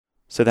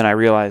So then I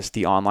realized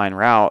the online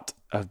route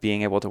of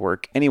being able to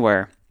work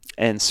anywhere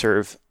and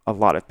serve a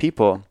lot of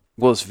people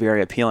was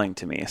very appealing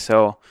to me.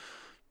 So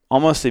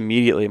almost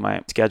immediately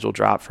my schedule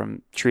dropped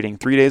from treating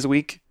 3 days a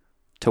week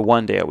to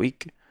 1 day a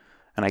week.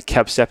 And I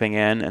kept stepping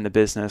in, and the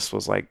business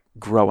was like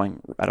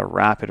growing at a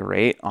rapid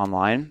rate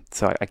online.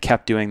 So I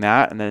kept doing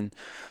that. And then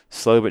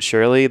slowly but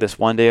surely, this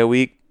 1 day a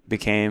week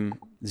became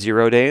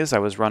 0 days. I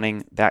was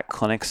running that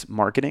clinic's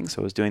marketing.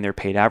 So I was doing their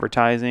paid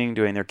advertising,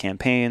 doing their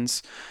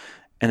campaigns.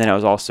 And then I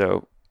was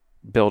also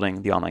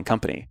building the online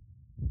company.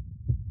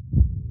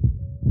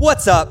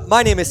 What's up?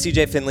 My name is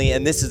CJ Finley,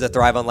 and this is the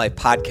Thrive on Life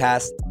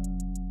podcast.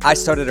 I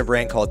started a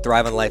brand called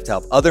Thrive on Life to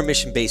help other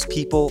mission-based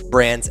people,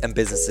 brands, and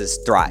businesses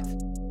thrive.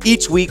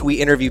 Each week, we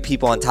interview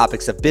people on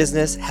topics of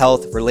business,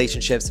 health,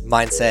 relationships,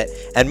 mindset,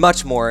 and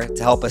much more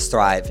to help us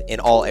thrive in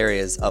all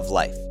areas of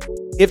life.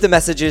 If the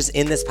messages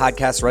in this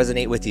podcast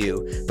resonate with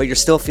you, but you're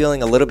still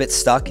feeling a little bit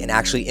stuck in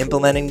actually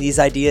implementing these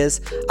ideas,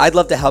 I'd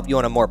love to help you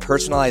on a more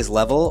personalized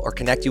level or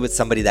connect you with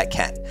somebody that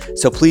can.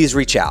 So please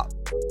reach out.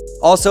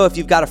 Also, if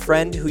you've got a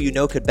friend who you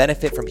know could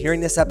benefit from hearing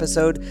this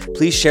episode,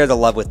 please share the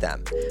love with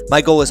them.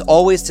 My goal is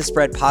always to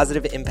spread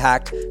positive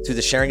impact through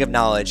the sharing of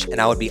knowledge, and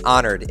I would be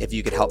honored if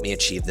you could help me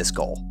achieve this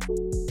goal.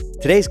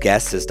 Today's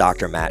guest is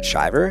Dr. Matt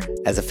Shiver.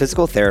 As a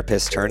physical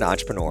therapist turned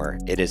entrepreneur,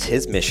 it is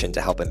his mission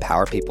to help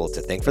empower people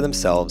to think for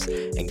themselves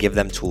and give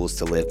them tools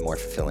to live more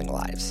fulfilling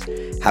lives.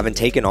 Having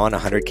taken on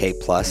 $100K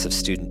plus of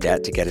student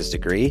debt to get his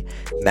degree,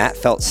 Matt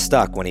felt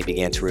stuck when he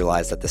began to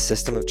realize that the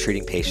system of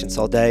treating patients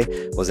all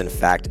day was in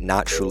fact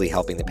not truly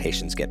helping the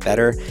patients get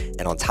better,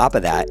 and on top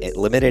of that, it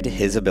limited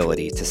his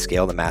ability to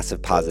scale the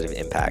massive positive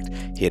impact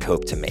he had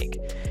hoped to make.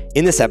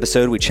 In this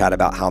episode, we chat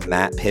about how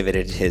Matt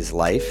pivoted his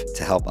life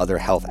to help other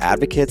health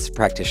advocates,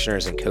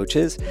 practitioners, and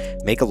coaches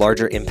make a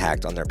larger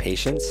impact on their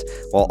patients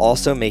while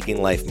also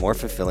making life more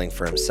fulfilling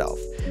for himself.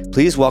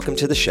 Please welcome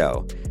to the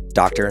show,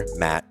 Dr.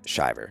 Matt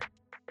Shiver.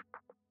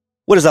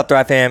 What is up,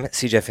 Thrive fam?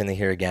 CJ Finley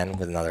here again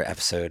with another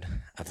episode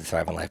of the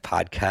Thrive on Life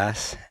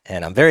podcast.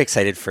 And I'm very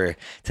excited for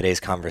today's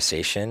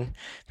conversation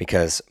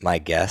because my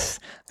guest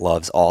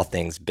loves all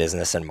things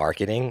business and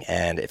marketing.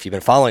 And if you've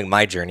been following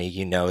my journey,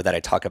 you know that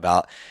I talk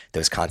about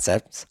those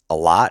concepts a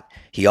lot.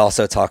 He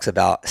also talks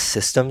about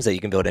systems that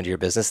you can build into your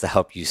business to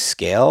help you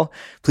scale.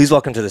 Please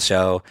welcome to the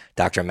show,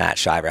 Dr. Matt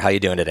Shiver. How are you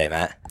doing today,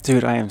 Matt?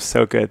 Dude, I am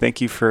so good.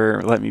 Thank you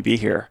for letting me be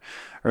here.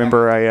 I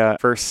remember I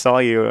first saw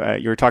you,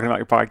 you were talking about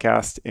your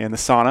podcast in the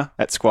sauna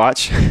at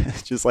Squatch.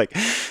 It's just like,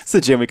 it's the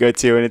gym we go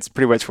to, and it's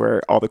pretty much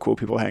where all the cool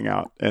people hang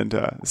out. And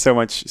so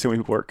many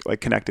people are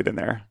like connected in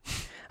there.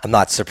 I'm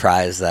not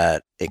surprised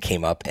that it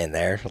came up in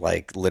there.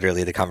 Like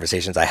literally the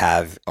conversations I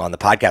have on the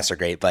podcast are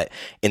great, but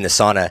in the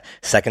sauna,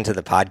 second to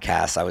the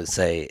podcast, I would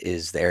say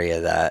is the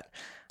area that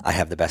I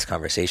have the best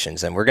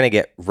conversations. And we're going to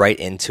get right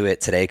into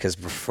it today because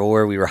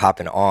before we were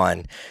hopping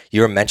on,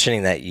 you were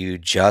mentioning that you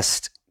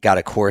just got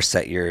a course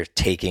that you're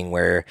taking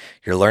where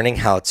you're learning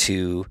how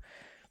to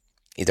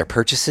either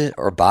purchase it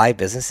or buy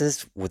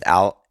businesses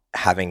without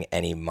having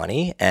any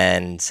money.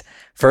 And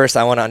first,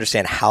 I want to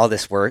understand how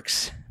this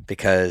works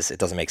because it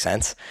doesn't make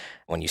sense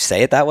when you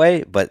say it that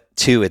way. But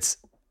two, it's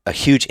a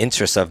huge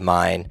interest of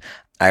mine.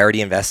 I already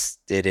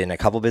invested in a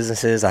couple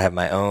businesses. I have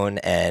my own,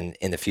 and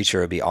in the future,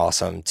 it would be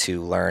awesome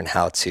to learn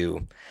how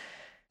to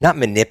not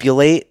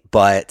manipulate,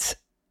 but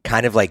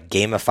kind of like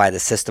gamify the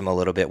system a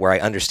little bit where I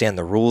understand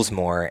the rules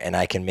more and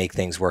I can make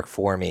things work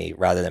for me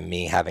rather than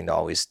me having to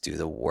always do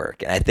the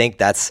work. And I think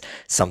that's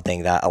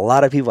something that a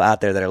lot of people out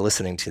there that are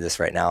listening to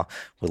this right now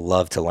would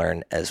love to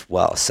learn as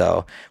well.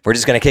 So we're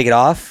just going to kick it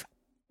off.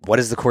 What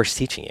is the course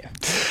teaching you?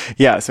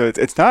 Yeah, so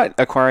it's not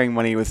acquiring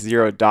money with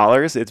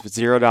 $0. It's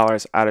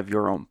 $0 out of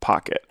your own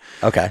pocket.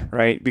 Okay.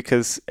 Right?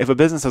 Because if a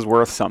business is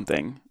worth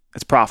something,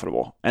 it's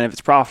profitable. And if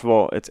it's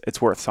profitable,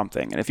 it's worth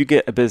something. And if you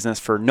get a business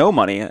for no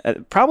money,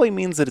 it probably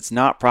means that it's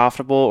not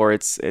profitable or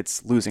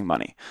it's losing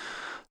money.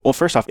 Well,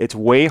 first off, it's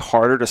way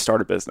harder to start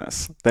a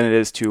business than it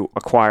is to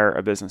acquire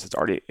a business that's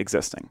already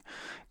existing.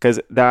 Because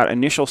that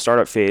initial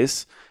startup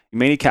phase, you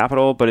may need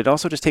capital, but it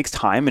also just takes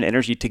time and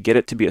energy to get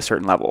it to be a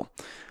certain level.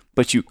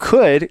 But you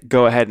could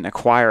go ahead and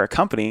acquire a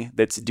company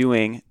that's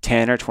doing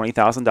 $10,000 or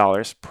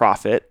 $20,000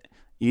 profit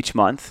each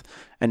month.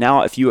 And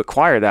now if you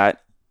acquire that,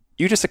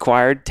 you just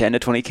acquired 10 to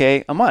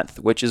 20K a month,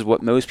 which is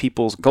what most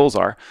people's goals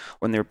are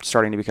when they're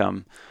starting to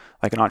become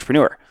like an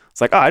entrepreneur. It's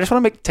like, oh, I just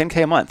want to make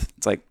 10K a month.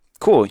 It's like,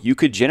 cool. You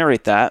could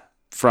generate that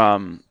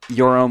from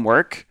your own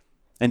work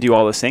and do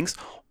all those things.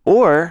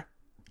 Or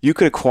you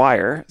could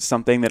acquire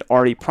something that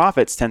already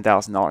profits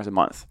 $10,000 a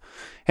month.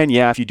 And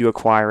yeah, if you do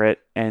acquire it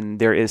and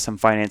there is some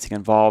financing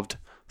involved,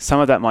 some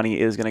of that money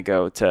is going to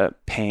go to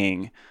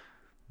paying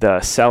the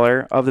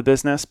seller of the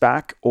business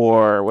back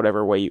or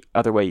whatever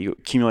other way you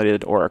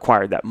accumulated or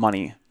acquired that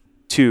money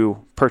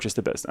to purchase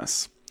the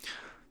business.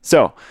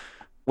 So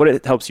what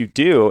it helps you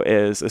do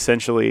is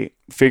essentially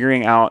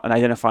figuring out and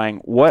identifying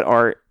what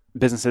are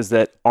businesses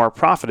that are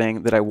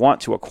profiting that I want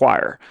to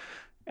acquire.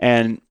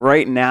 And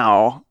right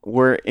now,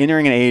 we're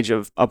entering an age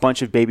of a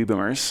bunch of baby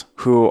boomers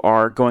who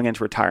are going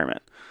into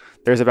retirement.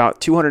 There's about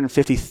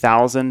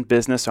 250,000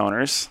 business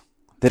owners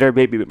that are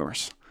baby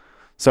boomers.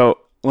 So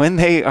when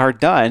they are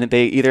done,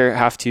 they either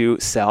have to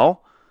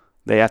sell,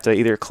 they have to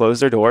either close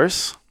their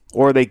doors,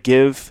 or they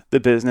give the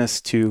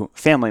business to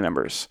family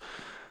members.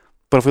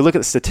 But if we look at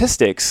the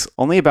statistics,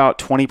 only about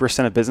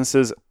 20% of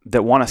businesses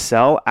that want to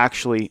sell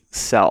actually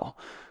sell.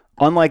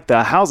 Unlike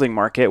the housing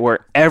market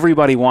where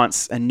everybody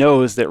wants and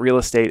knows that real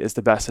estate is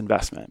the best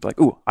investment. Like,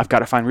 ooh, I've got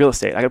to find real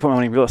estate. I got to put my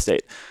money in real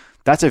estate.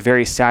 That's a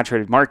very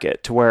saturated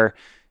market to where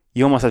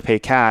you almost have to pay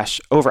cash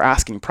over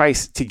asking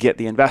price to get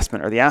the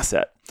investment or the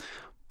asset.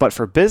 But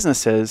for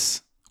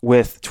businesses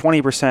with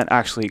 20%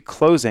 actually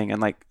closing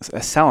and like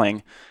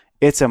selling,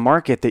 it's a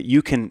market that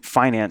you can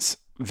finance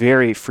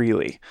very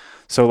freely.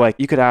 So like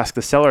you could ask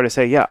the seller to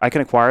say, yeah, I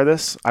can acquire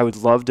this. I would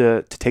love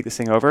to take this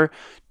thing over.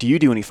 Do you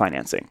do any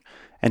financing?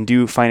 And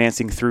do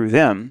financing through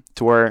them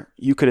to where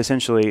you could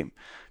essentially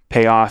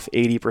pay off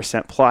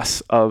 80% plus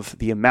of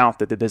the amount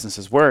that the business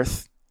is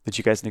worth that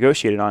you guys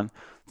negotiated on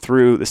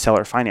through the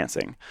seller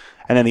financing.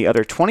 And then the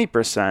other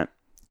 20%,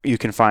 you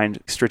can find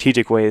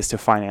strategic ways to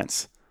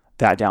finance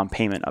that down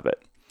payment of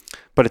it.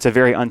 But it's a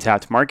very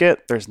untapped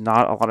market. There's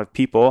not a lot of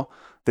people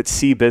that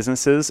see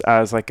businesses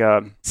as like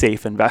a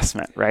safe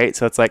investment, right?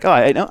 So it's like, oh,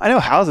 I know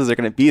houses are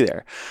going to be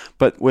there.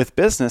 But with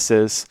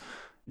businesses,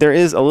 there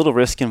is a little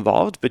risk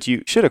involved, but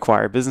you should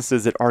acquire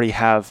businesses that already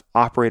have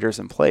operators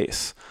in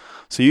place.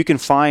 So you can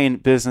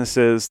find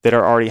businesses that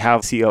already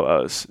have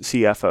COOs,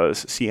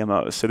 CFOs,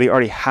 CMOs. So they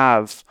already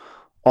have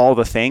all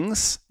the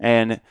things,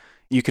 and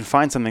you can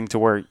find something to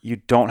where you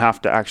don't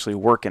have to actually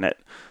work in it.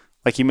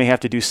 Like you may have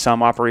to do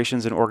some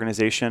operations and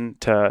organization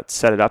to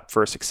set it up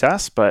for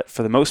success, but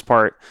for the most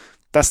part,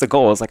 that's the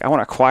goal. Is like, I want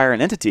to acquire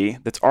an entity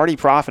that's already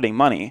profiting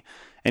money.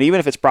 And even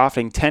if it's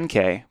profiting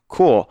 10K,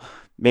 cool.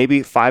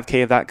 Maybe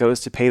 5K of that goes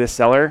to pay the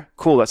seller.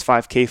 Cool, that's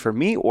 5K for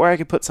me. Or I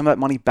could put some of that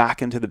money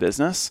back into the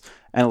business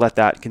and let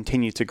that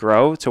continue to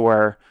grow to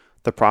where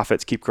the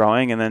profits keep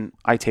growing. And then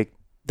I take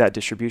that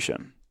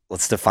distribution.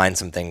 Let's define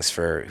some things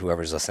for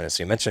whoever's listening.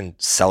 So you mentioned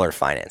seller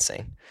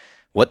financing.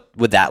 What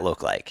would that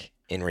look like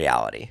in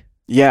reality?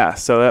 Yeah,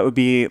 so that would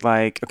be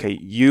like, okay,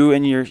 you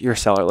and your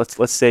seller,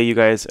 let's say you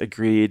guys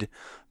agreed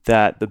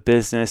that the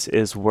business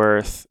is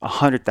worth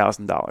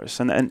 $100,000.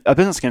 And a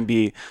business can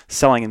be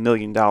selling $1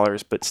 million,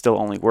 but still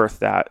only worth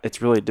that.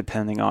 It's really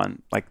depending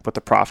on like what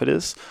the profit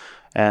is.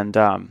 And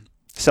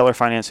seller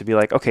finance would be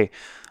like, okay,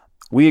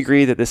 we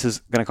agree that this is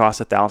going to cost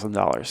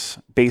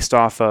 $1,000 based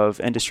off of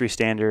industry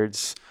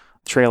standards,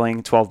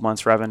 trailing 12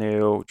 months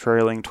revenue,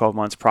 trailing 12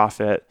 months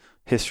profit,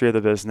 history of the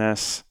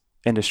business,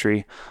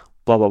 industry,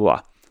 blah, blah,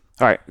 blah.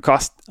 All right, it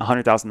costs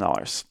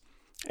 $100,000.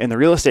 In the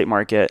real estate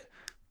market,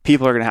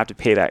 people are going to have to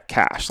pay that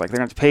cash. Like they're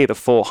going to have to pay the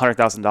full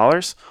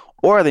 $100,000,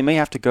 or they may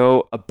have to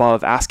go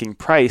above asking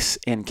price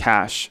in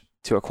cash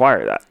to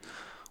acquire that.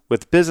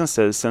 With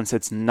businesses, since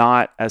it's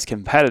not as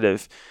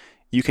competitive,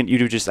 you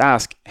do just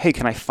ask, hey,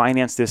 can I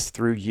finance this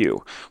through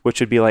you? Which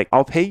would be like,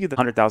 I'll pay you the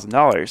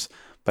 $100,000,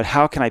 but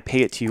how can I pay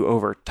it to you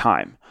over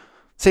time?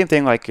 Same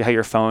thing like how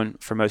your phone,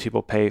 for most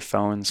people pay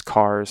phones,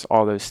 cars,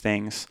 all those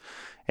things.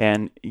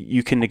 And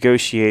you can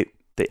negotiate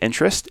the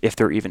interest, if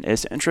there even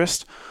is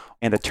interest,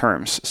 and the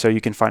terms. So you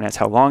can finance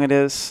how long it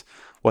is,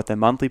 what the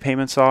monthly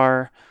payments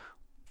are,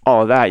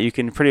 all of that. You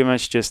can pretty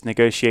much just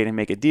negotiate and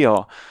make a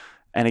deal.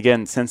 And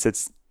again, since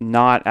it's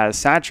not as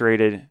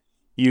saturated,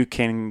 you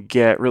can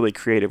get really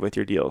creative with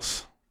your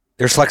deals.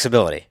 There's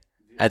flexibility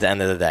at the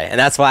end of the day. And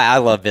that's why I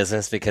love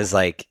business, because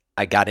like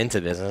I got into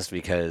business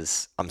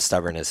because I'm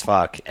stubborn as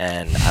fuck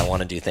and I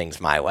want to do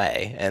things my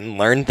way and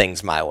learn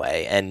things my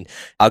way. And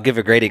I'll give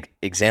a great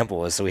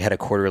example. So we had a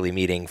quarterly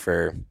meeting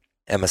for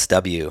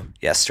MSW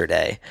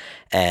yesterday.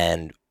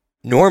 And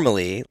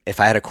normally if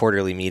I had a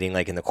quarterly meeting,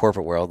 like in the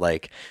corporate world,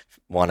 like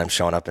one, I'm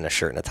showing up in a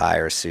shirt and a tie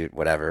or a suit,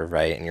 whatever,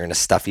 right? And you're in a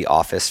stuffy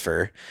office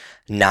for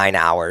 9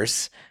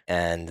 hours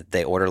and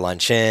they order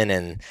lunch in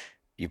and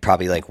you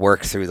probably like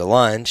work through the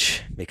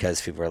lunch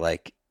because people are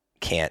like,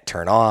 can't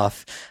turn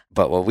off.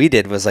 But what we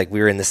did was like, we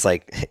were in this,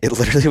 like, it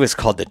literally was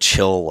called the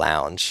Chill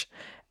Lounge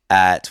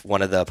at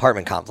one of the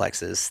apartment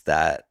complexes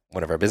that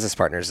one of our business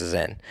partners is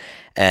in.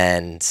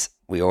 And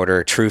we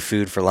order True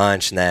Food for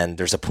lunch, and then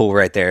there's a pool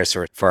right there.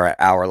 So for our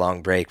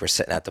hour-long break, we're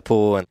sitting at the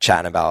pool and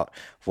chatting about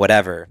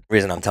whatever. The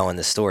reason I'm telling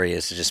this story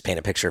is to just paint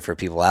a picture for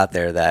people out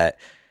there that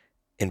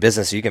in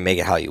business, you can make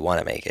it how you want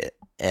to make it.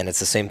 And it's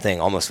the same thing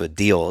almost with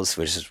deals,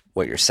 which is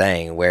what you're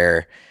saying,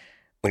 where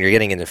when you're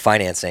getting into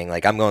financing,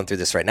 like I'm going through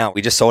this right now.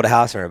 We just sold a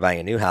house and we're buying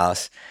a new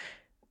house.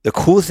 The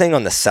cool thing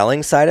on the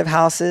selling side of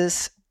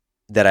houses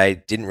that I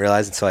didn't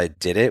realize until I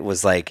did it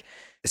was like,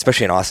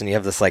 especially in Austin, you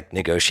have this like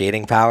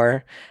negotiating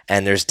power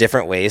and there's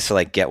different ways to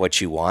like get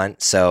what you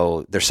want.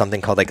 So there's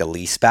something called like a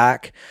lease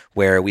back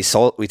where we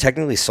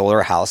technically sold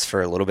our house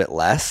for a little bit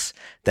less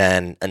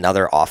than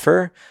another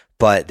offer,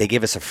 but they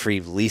gave us a free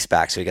lease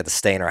back. So we got to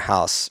stay in our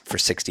house for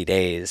 60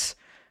 days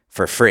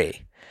for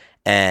free.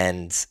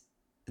 And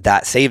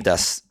that saved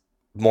us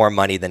more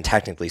money than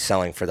technically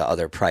selling for the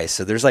other price.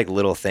 So there's like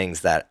little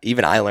things that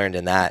even I learned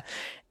in that.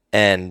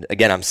 And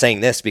again, I'm saying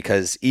this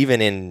because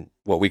even in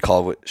what we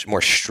call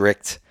more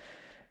strict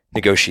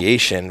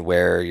negotiation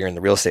where you're in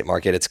the real estate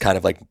market. It's kind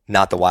of like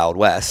not the Wild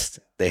West.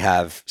 They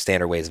have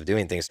standard ways of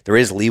doing things. There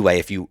is leeway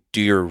if you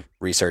do your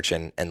research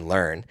and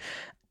learn.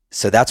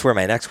 So that's where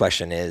my next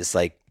question is,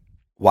 like,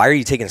 why are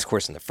you taking this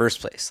course in the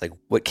first place? Like,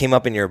 what came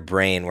up in your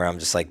brain where I'm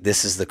just like,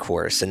 this is the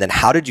course? And then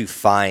how did you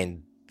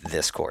find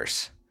this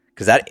course?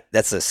 Because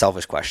that's a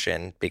selfish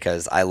question,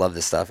 because I love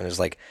this stuff. And it's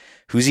like,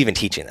 who's even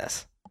teaching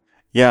this?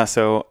 Yeah,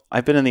 so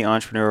I've been in the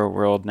entrepreneurial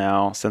world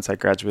now since I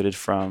graduated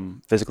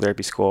from physical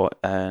therapy school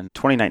in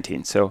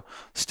 2019. So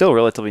still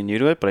relatively new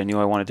to it, but I knew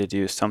I wanted to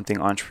do something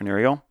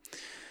entrepreneurial.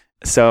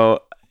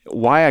 So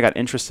why I got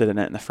interested in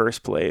it in the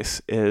first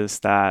place is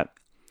that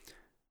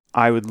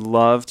I would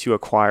love to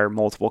acquire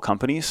multiple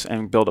companies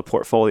and build a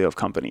portfolio of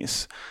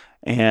companies.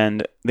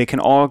 And they can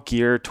all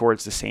gear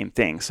towards the same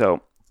thing.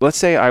 So let's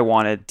say I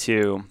wanted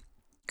to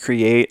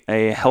create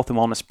a health and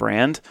wellness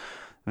brand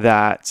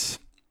that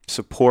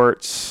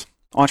supports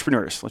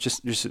entrepreneurs. Let's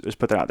just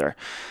put that out there.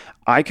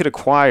 I could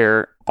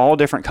acquire all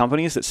different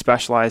companies that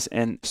specialize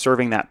in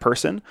serving that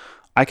person.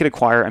 I could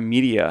acquire a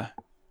media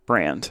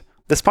brand.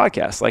 This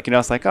podcast, like,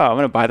 it's like, oh, I'm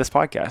going to buy this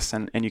podcast,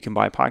 and you can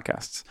buy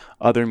podcasts.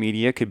 Other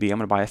media could be, I'm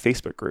going to buy a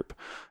Facebook group.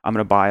 I'm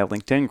going to buy a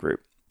LinkedIn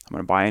group. I'm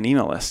going to buy an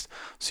email list.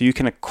 So you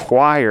can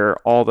acquire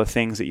all the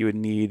things that you would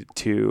need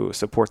to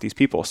support these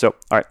people. So,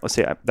 all right, let's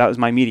say that was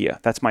my media.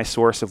 That's my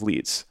source of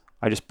leads.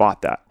 I just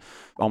bought that.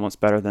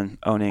 Almost better than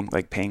owning,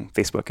 like paying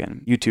Facebook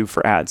and YouTube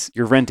for ads.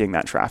 You're renting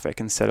that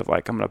traffic instead of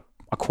like, I'm going to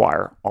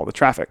acquire all the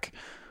traffic.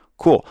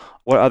 Cool.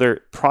 What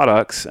other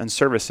products and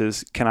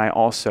services can I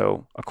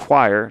also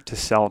acquire to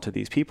sell to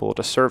these people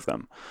to serve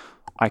them?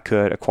 I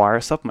could acquire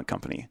a supplement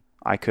company.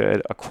 I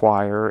could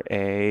acquire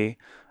a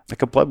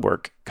blood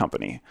work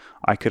company.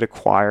 I could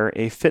acquire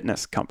a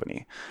fitness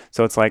company.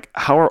 So it's like,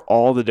 how are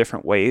all the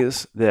different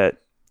ways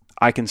that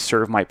I can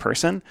serve my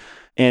person?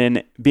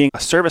 In being a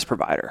service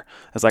provider,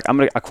 it's like, I'm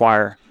going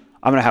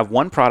to have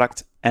one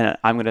product and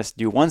I'm going to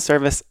do one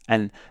service,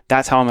 and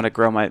that's how I'm going to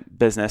grow my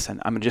business.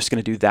 And I'm just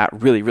going to do that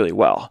really, really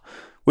well,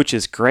 which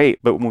is great.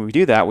 But when we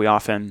do that, we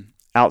often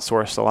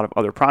outsource a lot of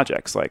other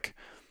projects. Like,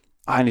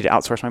 I need to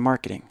outsource my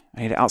marketing.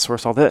 I need to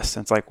outsource all this.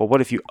 And it's like, well,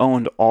 what if you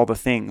owned all the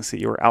things that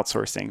you were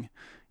outsourcing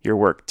your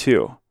work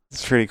to?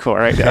 It's pretty cool,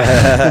 right?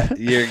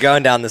 You're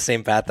going down the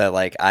same path that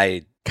like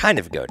I kind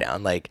of go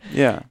down. Like,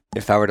 yeah,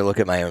 if I were to look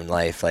at my own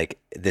life, like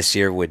this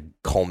year would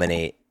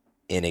culminate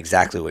in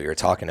exactly what you're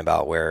talking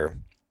about, where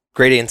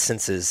great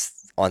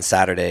instances on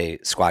Saturday,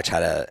 Squatch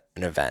had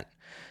an event.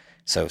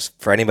 So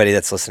for anybody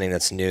that's listening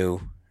that's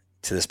new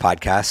to this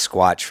podcast,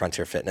 Squatch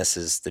Frontier Fitness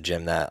is the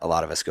gym that a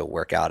lot of us go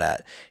work out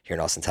at here in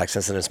Austin,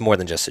 Texas. And it's more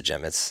than just a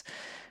gym. It's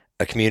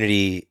a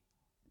community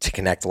to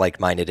connect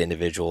like-minded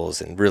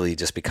individuals and really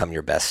just become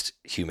your best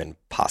human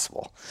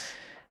possible.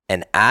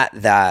 And at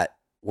that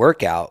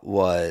workout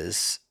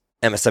was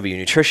MSW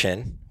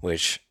Nutrition,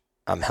 which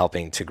I'm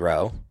helping to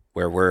grow,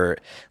 where we're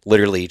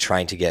literally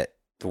trying to get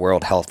the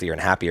world healthier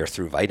and happier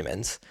through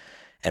vitamins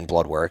and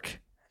blood work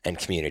and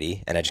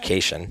community and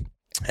education.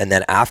 And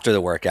then after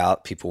the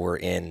workout, people were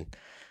in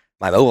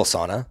my mobile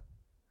sauna,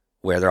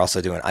 where they're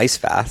also doing ice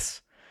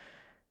baths.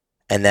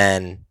 And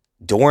then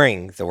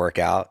during the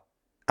workout,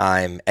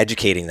 I'm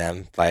educating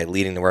them by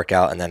leading the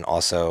workout and then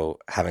also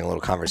having a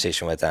little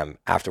conversation with them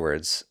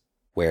afterwards,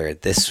 where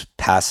this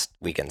past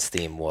weekend's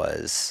theme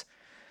was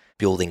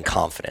building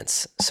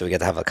confidence. So we got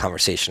to have a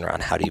conversation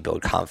around how do you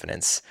build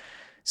confidence.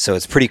 So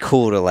it's pretty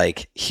cool to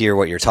like hear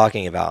what you're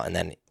talking about. And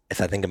then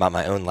if I think about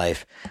my own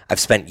life, I've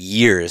spent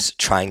years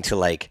trying to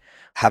like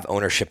have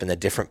ownership in the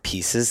different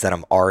pieces that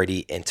I'm already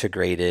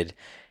integrated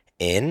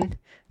in.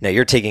 Now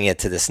you're taking it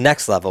to this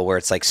next level where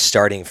it's like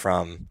starting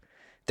from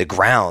the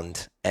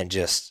ground and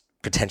just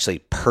potentially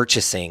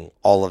purchasing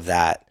all of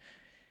that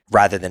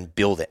rather than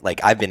build it.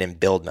 Like I've been in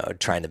build mode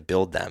trying to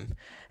build them.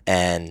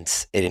 And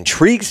it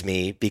intrigues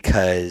me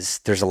because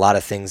there's a lot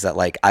of things that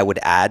like I would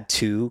add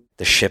to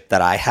the ship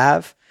that I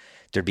have.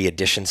 There'd be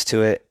additions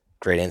to it.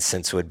 Great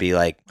instance would be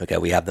like, okay,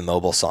 we have the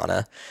mobile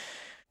sauna.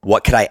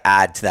 What could I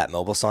add to that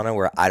mobile sauna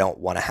where I don't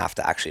want to have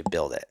to actually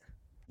build it?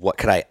 What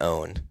could I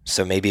own?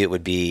 So maybe it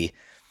would be,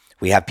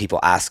 we have people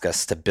ask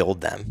us to build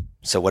them.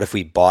 So what if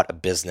we bought a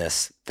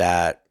business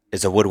that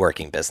is a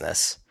woodworking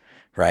business,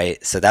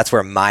 right? So that's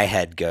where my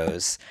head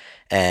goes.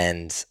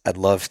 And I'd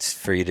love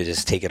for you to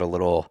just take it a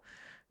little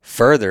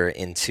further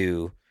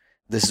into,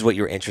 this is what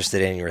you're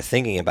interested in, you were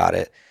thinking about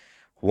it.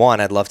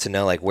 One, I'd love to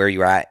know like where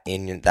you're at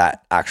in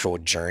that actual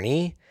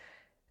journey.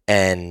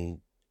 And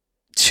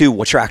two,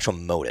 what's your actual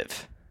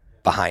motive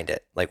behind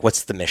it? Like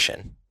what's the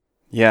mission?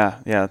 Yeah,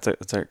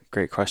 that's a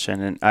great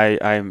question. And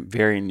I'm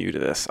very new to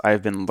this.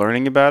 I've been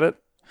learning about it,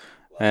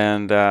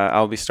 and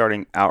I'll be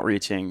starting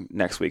outreaching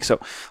next week. So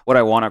what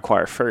I want to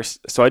acquire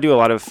first, so I do a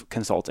lot of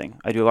consulting.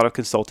 I do a lot of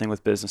consulting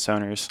with business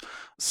owners,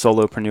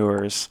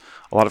 solopreneurs,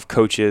 a lot of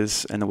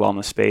coaches in the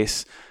wellness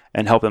space,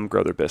 and help them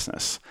grow their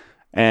business.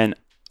 And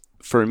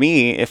for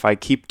me, if I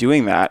keep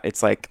doing that,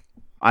 it's like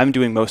I'm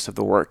doing most of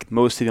the work,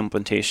 most of the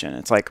implementation.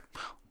 It's like,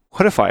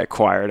 what if I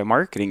acquired a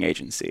marketing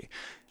agency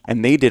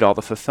and they did all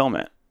the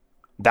fulfillment?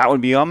 that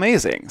would be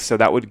amazing. So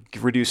that would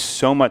reduce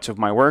so much of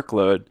my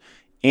workload.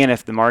 And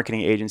if the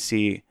marketing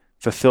agency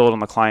fulfilled on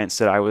the clients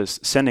that I was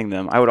sending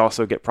them, I would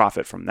also get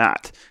profit from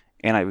that.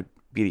 And I would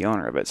be the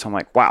owner of it. So I'm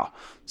like, wow.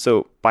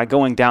 So by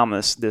going down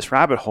this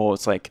rabbit hole,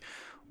 it's like,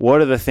 what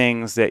are the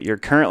things that you're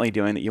currently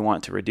doing that you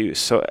want to reduce?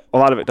 So a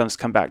lot of it does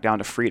come back down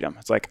to freedom.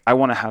 It's like, I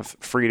want to have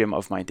freedom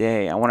of my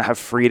day. I want to have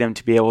freedom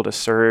to be able to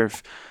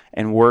serve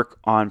and work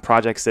on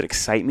projects that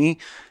excite me.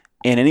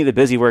 And any of the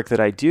busy work that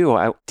I do,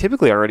 I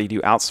typically already do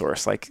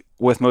outsource. Like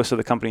with most of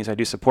the companies I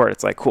do support,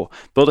 it's like, cool,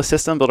 build a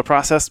system, build a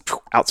process,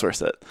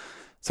 outsource it.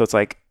 So it's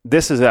like,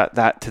 this is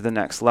that to the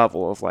next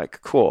level of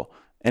like, cool,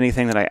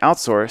 anything that I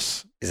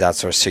outsource is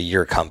outsourced to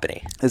your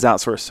company. Is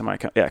outsourced to my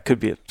company. Yeah, it could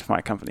be to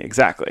my company.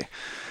 Exactly.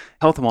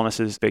 Health and wellness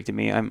is big to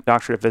me. I'm a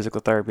doctorate of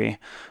physical therapy.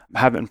 I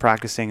have been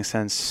practicing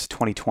since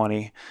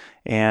 2020.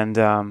 And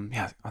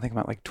I think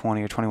about like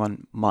 20 or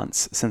 21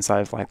 months since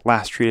I've like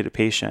last treated a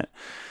patient.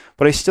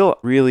 But I still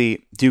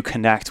really do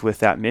connect with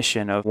that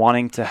mission of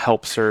wanting to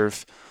help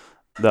serve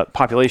the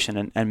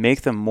population and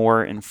make them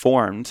more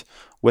informed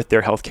with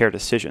their healthcare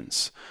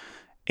decisions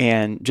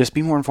and just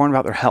be more informed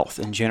about their health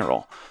in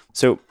general.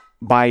 So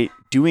by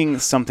doing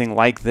something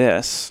like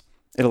this,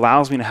 it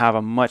allows me to have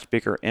a much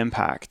bigger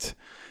impact.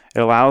 It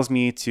allows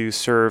me to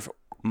serve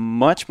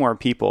much more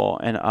people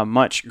in a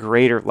much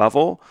greater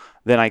level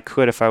than I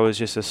could if I was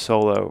just a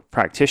solo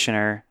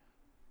practitioner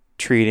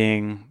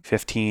treating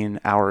 15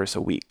 hours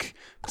a week.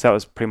 Because that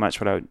was pretty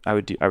much what I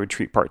would do. I would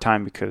treat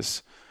part-time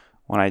because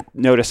when I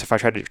noticed if I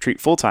tried to treat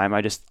full-time,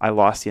 I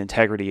lost the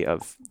integrity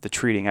of the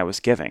treating I was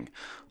giving.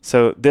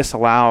 So this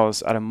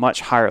allows at a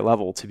much higher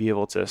level to be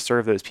able to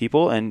serve those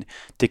people and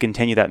to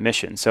continue that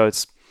mission. So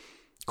it's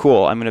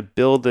cool. I'm going to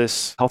build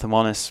this health and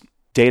wellness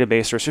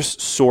database or just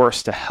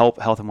source to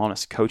help health and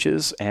wellness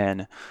coaches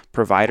and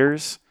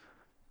providers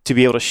to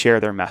be able to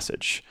share their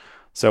message.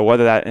 So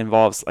whether that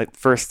involves like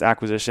first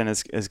acquisition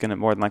is going to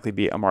more than likely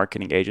be a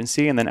marketing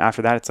agency. And then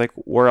after that, it's like,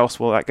 where else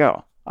will that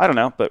go? I don't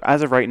know. But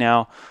as of right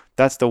now,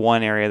 that's the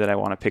one area that I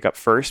want to pick up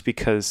first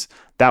because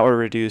that would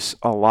reduce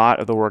a lot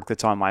of the work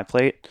that's on my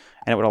plate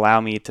and it would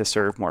allow me to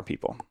serve more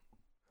people.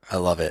 I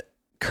love it.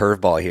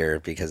 Curveball here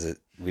because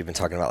we've been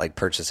talking about like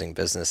purchasing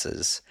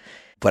businesses,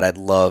 but I'd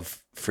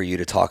love for you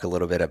to talk a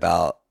little bit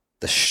about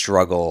the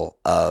struggle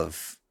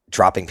of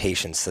dropping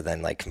patients to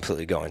then like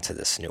completely go into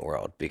this new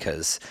world,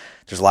 because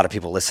there's a lot of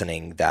people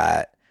listening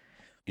that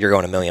you're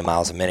going a million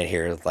miles a minute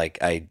here. Like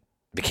I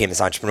became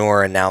this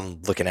entrepreneur and now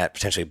I'm looking at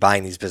potentially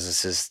buying these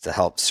businesses to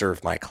help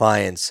serve my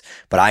clients.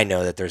 But I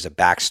know that there's a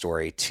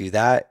backstory to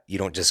that. You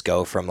don't just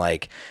go from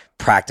like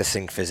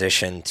practicing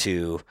physician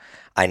to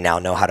I now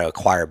know how to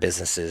acquire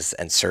businesses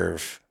and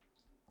serve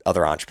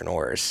other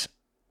entrepreneurs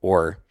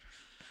or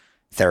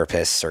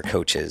therapists or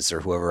coaches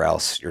or whoever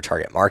else your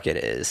target market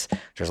is.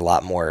 There's a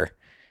lot more,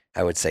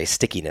 I would say,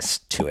 stickiness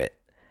to it.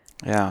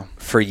 Yeah.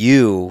 For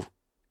you,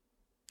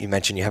 you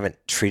mentioned you haven't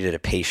treated a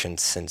patient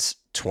since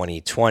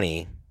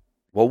 2020.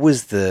 What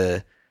was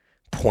the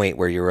point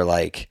where you were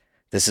like,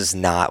 this is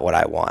not what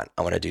I want.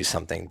 I want to do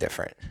something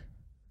different?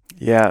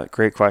 Yeah,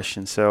 great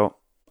question. So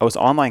I was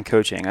online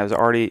coaching. I was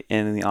already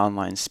in the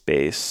online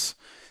space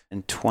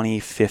in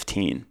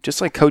 2015,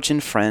 just like coaching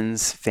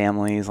friends,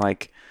 families,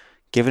 like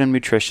giving them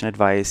nutrition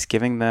advice,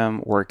 giving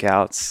them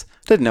workouts.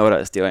 Didn't know what I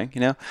was doing,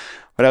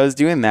 but I was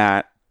doing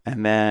that.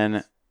 And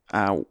then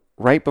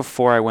right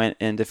before I went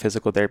into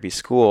physical therapy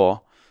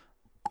school,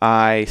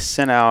 I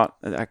sent out,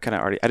 I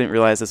didn't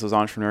realize this was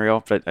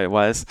entrepreneurial, but it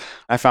was.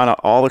 I found out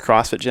all the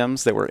CrossFit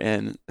gyms that were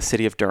in the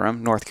city of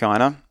Durham, North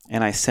Carolina.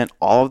 And I sent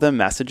all of them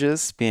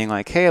messages being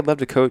like, hey, I'd love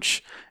to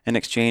coach in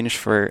exchange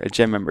for a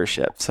gym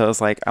membership. So I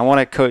was like, I want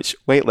to coach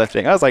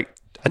weightlifting. I was like,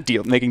 a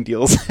deal, making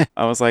deals.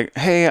 I was like,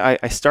 hey,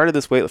 I started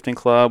this weightlifting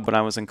club when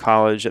I was in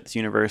college at this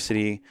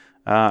university.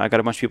 I got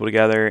a bunch of people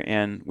together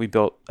and we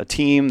built a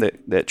team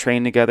that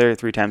trained together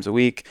 3 times a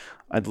week.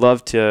 I'd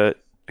love to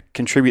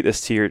contribute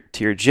this to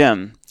your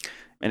gym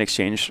in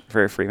exchange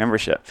for a free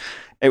membership.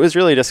 It was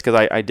really just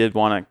because I did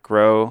want to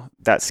grow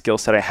that skill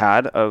set I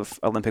had of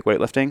Olympic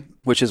weightlifting,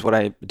 which is what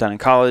I had done in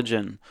college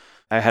and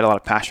I had a lot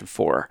of passion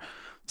for.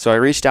 So I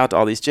reached out to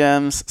all these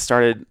gyms,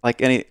 started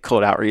like any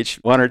cold outreach.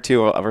 1 or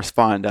 2 will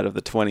respond out of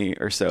the 20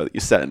 or so that you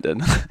send.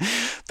 And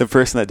the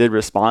person that did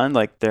respond,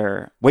 like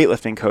their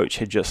weightlifting coach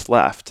had just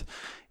left.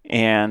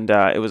 And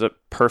it was a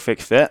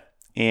perfect fit.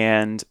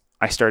 And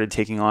I started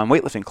taking on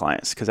weightlifting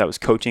clients because I was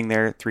coaching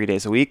there 3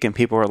 days a week. And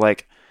people were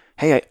like,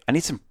 hey, I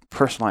need some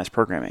personalized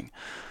programming.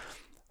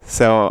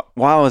 So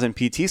while I was in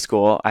PT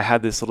school, I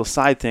had this little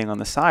side thing on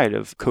the side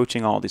of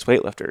coaching all these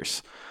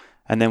weightlifters.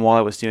 And then while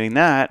I was doing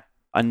that,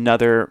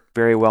 another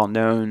very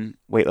well-known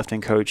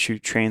weightlifting coach who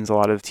trains a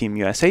lot of Team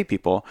USA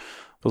people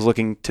was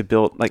looking to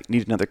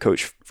need another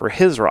coach for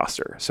his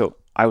roster. So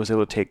I was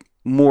able to take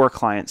more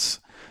clients.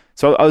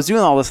 So I was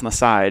doing all this on the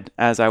side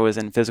as I was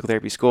in physical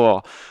therapy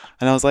school.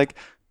 And I was like,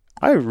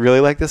 I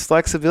really like this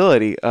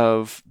flexibility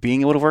of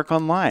being able to work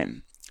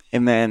online.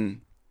 And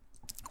then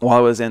while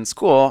I was in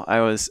school,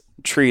 I was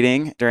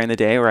treating during the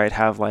day where I'd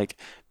have like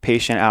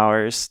patient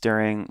hours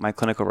during my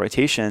clinical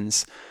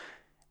rotations.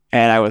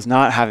 and I was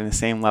not having the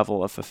same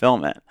level of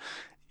fulfillment.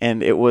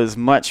 And it was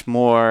much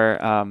more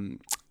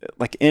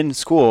like in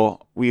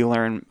school, we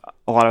learn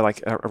a lot of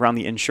like around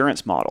the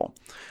insurance model,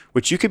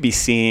 which you could be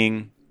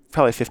seeing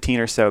probably 15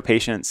 or so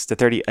patients to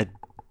 30 a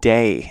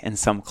day in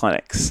some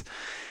clinics.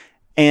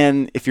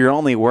 And if you're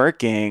only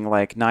working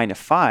like 9 to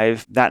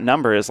 5, that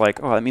number is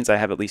like, oh, that means I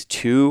have at least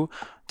 2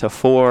 to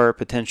 4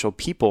 potential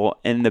people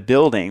in the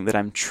building that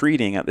I'm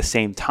treating at the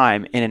same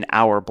time in an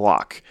hour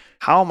block.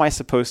 How am I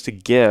supposed to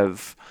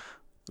give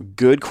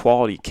good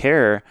quality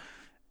care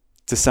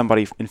to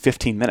somebody in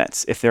 15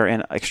 minutes if they're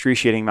in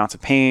excruciating amounts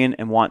of pain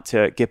and want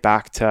to get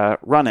back to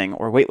running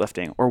or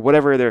weightlifting or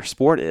whatever their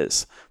sport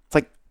is? It's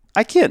like,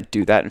 I can't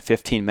do that in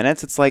 15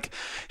 minutes. It's like,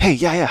 hey,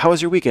 yeah, how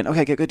was your weekend?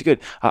 Okay, good.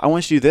 I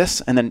want you to do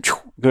this, and then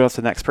go to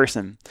the next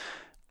person.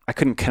 I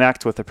couldn't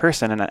connect with the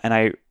person, and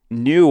I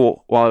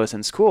knew while I was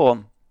in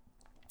school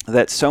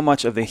that so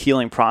much of the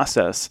healing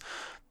process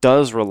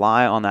does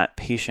rely on that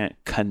patient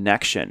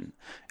connection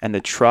and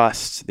the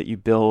trust that you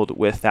build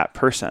with that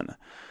person.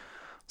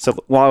 So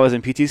while I was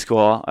in PT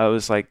school, I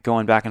was like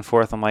going back and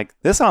forth. I'm like,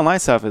 this online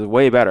stuff is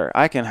way better.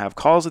 I can have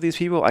calls with these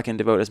people. I can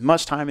devote as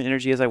much time and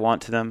energy as I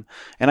want to them.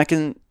 And I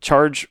can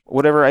charge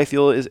whatever I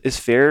feel is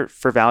fair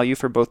for value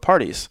for both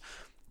parties.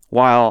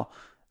 While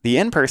the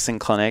in-person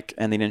clinic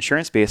and the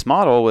insurance-based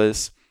model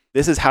was,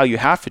 this is how you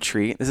have to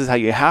treat. This is how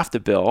you have to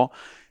bill.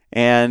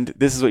 And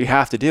this is what you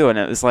have to do. And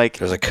it was like,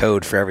 there's a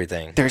code for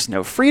everything. There's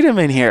no freedom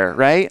in here,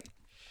 right?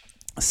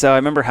 So I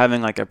remember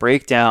having like a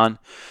breakdown.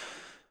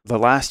 The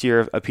last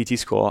year of PT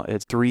school,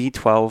 it's 3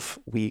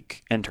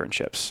 12-week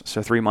internships,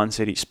 so 3 months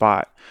at each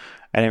spot.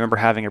 And I remember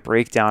having a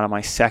breakdown on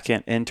my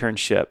second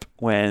internship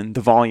when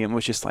the volume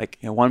was just like,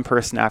 one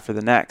person after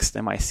the next.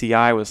 And my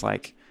CI was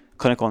like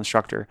clinical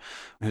instructor,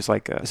 who's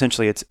like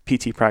essentially it's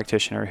PT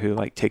practitioner who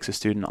like takes a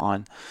student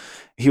on.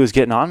 He was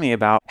getting on me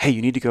about, hey,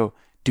 you need to go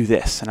do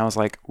this. And I was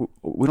like,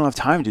 we don't have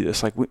time to do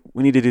this. Like we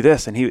need to do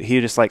this. And he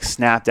just like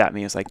snapped at me.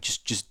 He was like,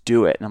 just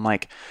do it. And I'm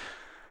like,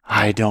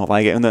 I don't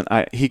like it. And then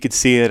he could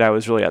see that I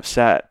was really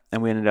upset.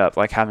 And we ended up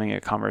like having a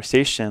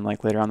conversation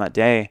like later on that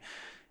day.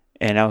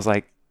 And I was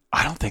like,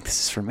 I don't think this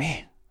is for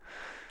me.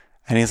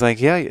 And he's like,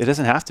 yeah, it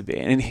doesn't have to be.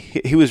 And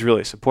he was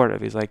really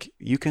supportive. He's like,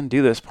 you can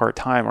do this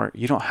part-time or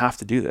you don't have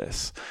to do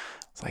this.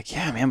 It's like,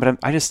 yeah, man, but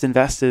I just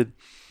invested.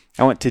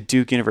 I went to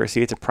Duke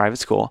University. It's a private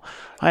school.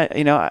 I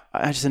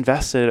just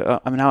invested,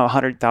 I'm now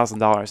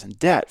 $100,000 in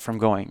debt from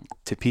going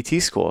to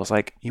PT school. It's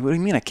like, what do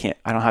you mean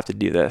I don't have to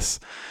do this?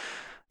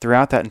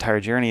 Throughout that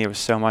entire journey, it was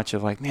so much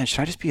of like, man,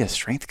 should I just be a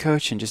strength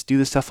coach and just do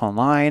this stuff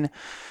online?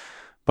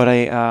 But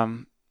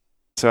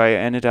so I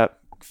ended up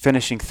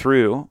finishing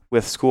through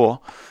with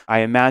school.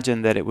 I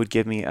imagined that it would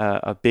give me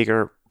a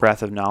bigger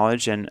breadth of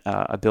knowledge and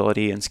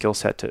ability and skill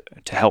set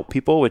to help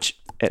people, which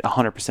it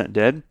 100%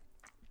 did.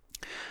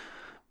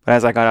 But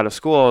as I got out of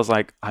school, I was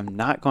like, I'm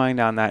not going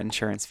down that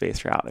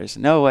insurance-based route. There's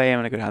no way I'm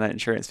going to go down that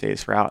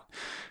insurance-based route.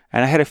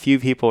 And I had a few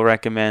people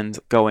recommend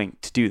going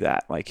to do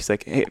that. Like, he's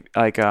like, hey,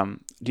 like, do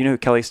you know who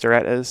Kelly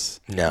Starrett is?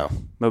 No.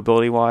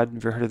 Mobility WOD. Have you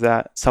ever heard of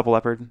that? Supple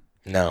Leopard?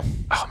 No.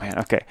 Oh man.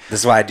 Okay.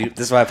 This is why I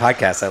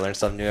podcast. I learn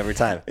something new every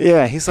time.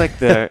 Yeah. He's like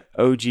the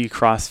OG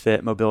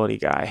CrossFit mobility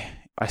guy.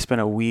 I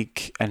spent a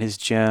week at his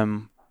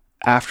gym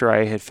after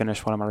I had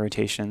finished one of my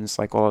rotations,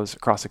 like while I was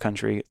across the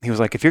country. He was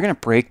like, if you're going to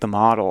break the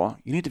model,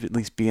 you need to at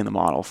least be in the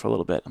model for a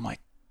little bit. I'm like,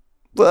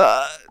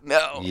 no.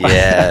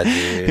 Yeah,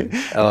 dude.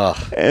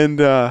 Oh. And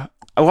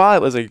while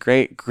it was a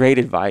great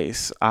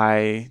advice,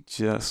 I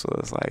just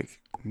was like,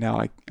 no,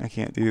 I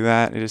can't do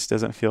that. It just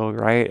doesn't feel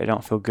right. I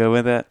don't feel good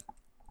with it.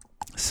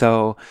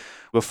 So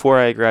before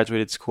I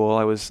graduated school,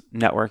 I was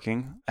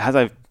networking. As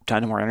I've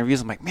done more interviews,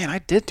 I'm like, man, I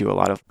did do a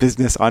lot of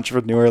business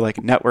entrepreneur, like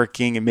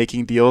networking and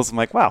making deals. I'm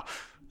like, wow,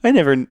 I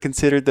never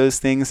considered those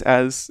things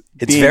as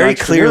it's very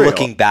clear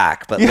looking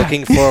back, but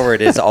looking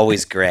forward is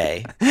always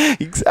gray.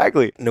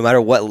 Exactly. No matter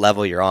what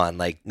level you're on,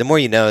 like the more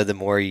you know, the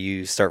more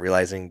you start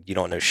realizing you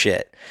don't know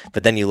shit.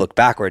 But then you look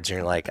backwards and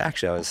you're like,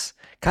 actually, I was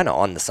kind of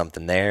on to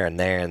something there and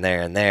there and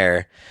there and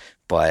there.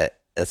 But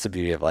that's the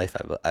beauty of life,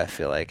 I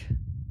feel like.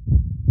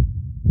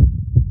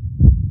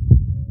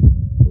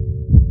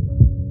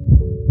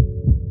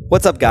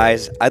 What's up,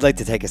 guys? I'd like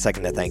to take a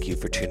second to thank you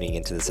for tuning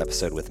into this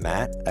episode with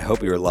Matt. I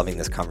hope you are loving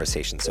this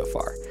conversation so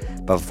far.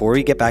 But before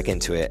we get back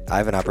into it, I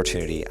have an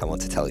opportunity I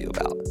want to tell you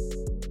about.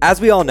 As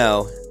we all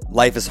know,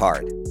 life is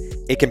hard.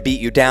 It can beat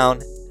you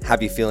down,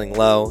 have you feeling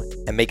low,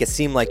 and make it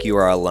seem like you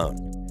are alone.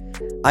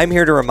 I'm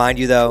here to remind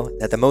you, though,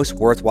 that the most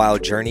worthwhile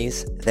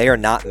journeys, they are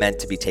not meant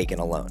to be taken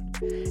alone.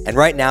 And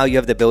right now, you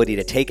have the ability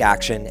to take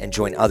action and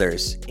join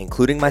others,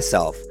 including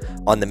myself,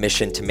 on the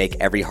mission to make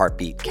every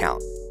heartbeat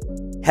count.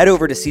 Head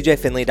over to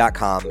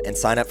cjfinley.com and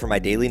sign up for my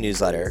daily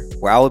newsletter,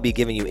 where I will be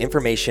giving you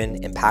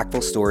information,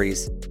 impactful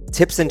stories,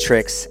 tips and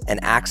tricks,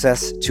 and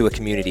access to a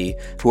community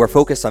who are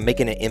focused on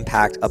making an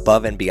impact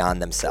above and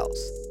beyond themselves.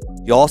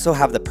 You'll also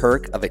have the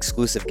perk of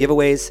exclusive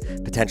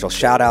giveaways, potential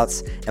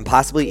shoutouts, and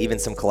possibly even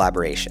some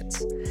collaborations.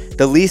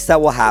 The least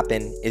that will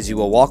happen is you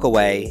will walk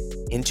away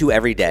into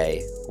every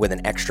day with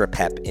an extra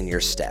pep in your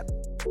step.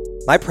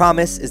 My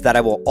promise is that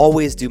I will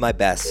always do my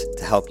best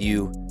to help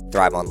you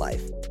thrive on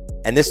life.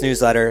 And this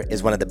newsletter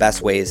is one of the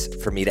best ways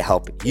for me to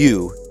help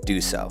you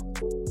do so.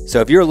 So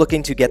if you're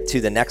looking to get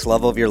to the next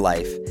level of your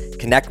life,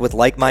 connect with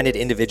like-minded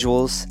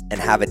individuals, and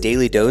have a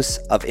daily dose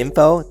of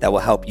info that will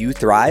help you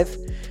thrive,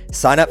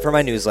 sign up for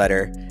my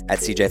newsletter at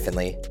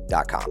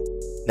cjfinley.com.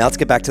 Now let's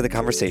get back to the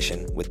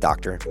conversation with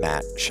Dr.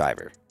 Matt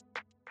Shiver.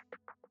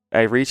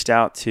 I reached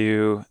out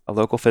to a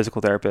local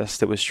physical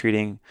therapist that was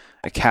treating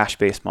a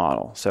cash-based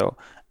model. So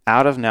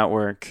out of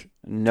network,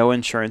 no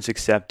insurance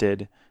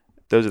accepted.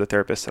 Those are the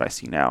therapists that I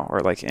see now,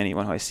 or like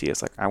anyone who I see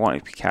is like, I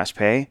want to cash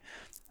pay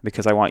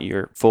because I want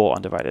your full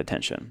undivided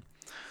attention.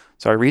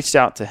 So I reached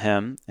out to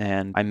him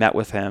and I met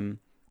with him.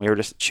 We were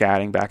just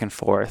chatting back and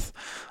forth.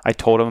 I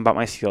told him about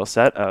my skill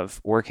set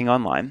of working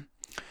online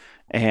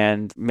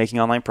and making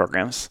online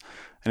programs.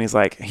 And he's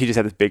like, he just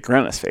had this big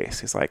grin on his face.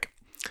 He's like,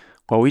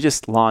 well, we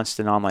just launched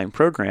an online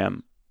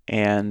program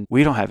and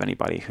we don't have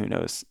anybody who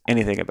knows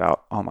anything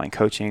about online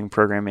coaching,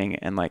 programming,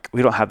 and like,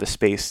 we don't have the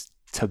space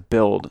to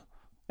build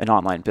an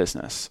online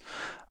business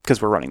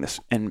because we're running this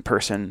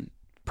in-person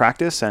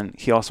practice. And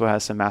he also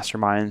has some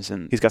masterminds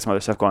and he's got some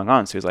other stuff going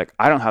on. So he's like,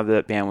 I don't have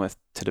the bandwidth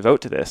to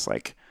devote to this.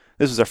 Like,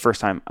 this was our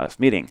first time of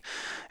meeting.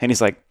 And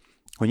he's like,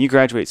 when you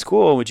graduate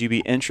school, would you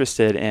be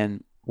interested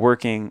in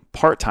working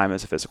part-time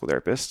as a physical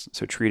therapist?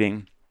 So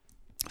treating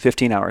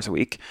 15 hours a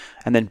week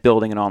and then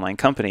building an online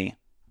company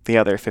the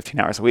other 15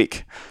 hours a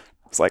week.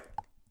 I was like,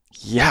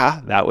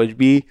 yeah, that would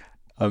be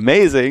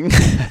amazing.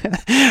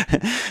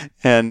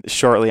 And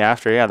shortly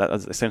after, that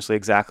was essentially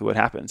exactly what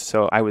happened.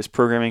 So I was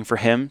programming for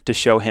him to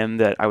show him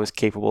that I was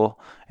capable,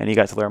 and he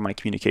got to learn my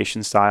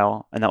communication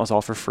style, and that was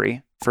all for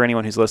free. For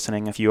anyone who's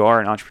listening, if you are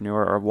an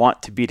entrepreneur or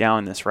want to be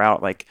down this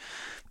route, like,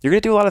 you're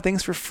going to do a lot of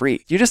things for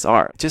free. You just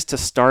are. Just to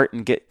start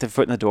and get the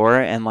foot in the door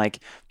and like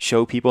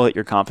show people that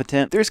you're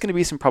competent, there's going to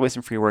be probably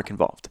some free work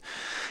involved.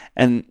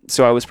 And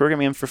so I was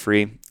programming him for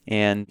free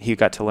and he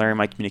got to learn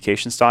my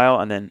communication style.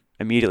 And then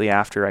immediately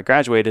after I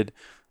graduated,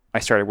 I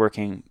started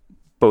working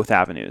both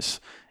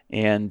avenues.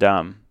 And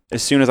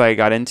as soon as I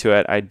got into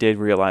it, I did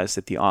realize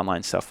that the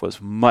online stuff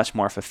was much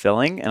more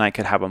fulfilling and I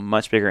could have a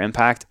much bigger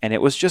impact. And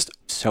it was just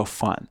so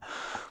fun.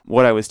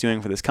 What I was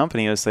doing for this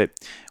company was that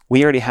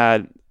we already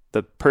had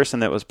the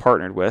person that was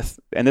partnered with,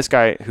 and this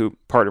guy who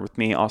partnered with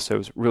me also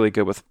was really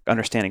good with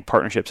understanding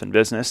partnerships in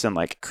business and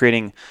like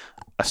creating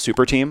a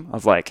super team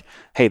of like,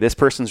 hey, this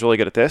person's really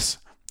good at this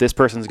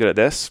person's good at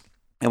this,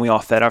 and we all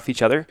fed off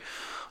each other.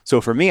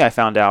 So for me, I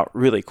found out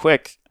really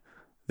quick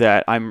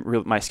that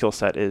my skill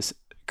set is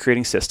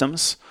creating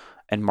systems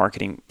and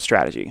marketing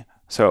strategy.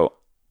 So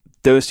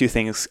those two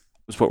things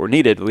was what were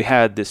needed. We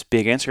had this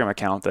big Instagram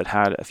account that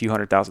had a few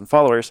 100,000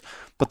 followers,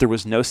 but there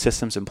was no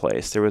systems in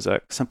place. There was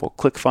a simple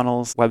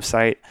ClickFunnels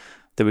website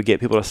that would get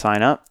people to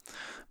sign up,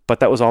 but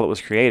that was all that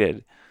was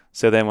created.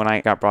 So then when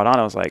I got brought on,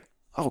 I was like,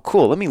 oh,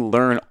 cool. Let me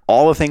learn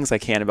all the things I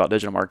can about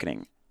digital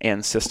marketing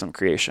and system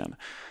creation.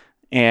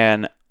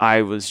 And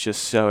I was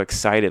just so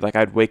excited. Like,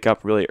 I'd wake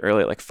up really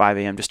early at like 5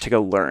 a.m. just to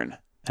go learn.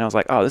 And I was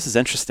like, oh, this is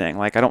interesting.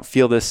 Like, I don't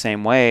feel this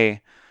same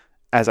way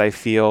as I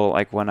feel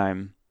like when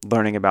I'm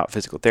learning about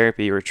physical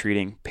therapy or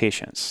treating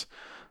patients.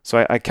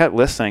 So I kept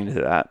listening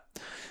to that.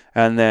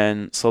 And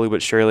then slowly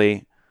but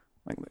surely,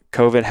 like,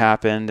 COVID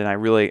happened, and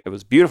it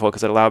was beautiful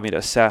because it allowed me to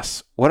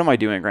assess, what am I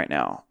doing right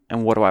now?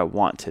 And what do I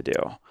want to do?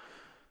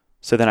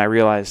 So then I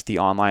realized the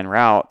online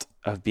route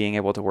of being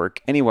able to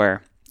work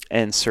anywhere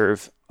and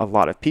serve a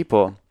lot of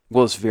people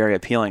was very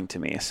appealing to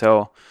me.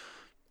 So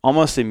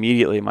almost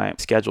immediately my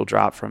schedule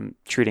dropped from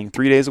treating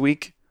 3 days a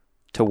week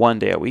to 1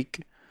 day a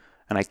week.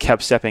 And I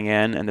kept stepping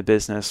in, and the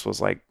business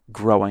was like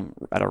growing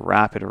at a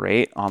rapid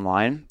rate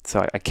online.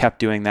 So I kept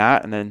doing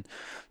that. And then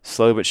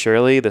slowly but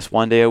surely, this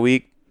 1 day a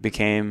week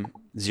became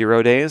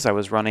 0 days. I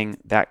was running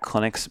that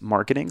clinic's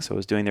marketing. So I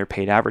was doing their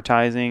paid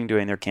advertising,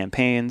 doing their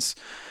campaigns.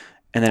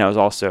 And then I was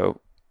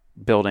also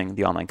building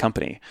the online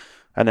company.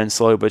 And then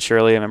slowly but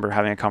surely, I remember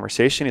having a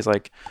conversation. He's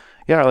like,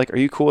 yeah, like, are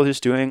you cool with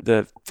just doing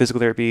the physical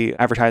therapy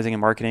advertising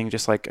and marketing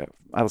just like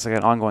I was like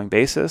an ongoing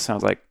basis? And I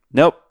was like,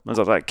 nope. I was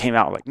like, came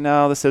out like,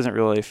 no, this isn't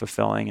really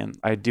fulfilling. And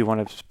I do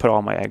want to put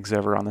all my eggs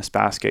over on this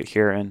basket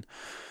here, and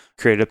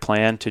created a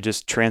plan to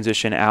just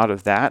transition out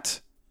of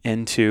that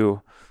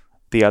into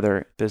the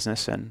other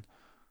business. And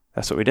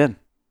that's what we did.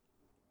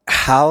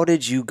 How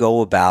did you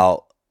go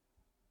about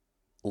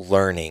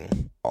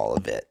learning all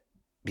of it?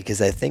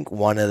 Because I think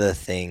one of the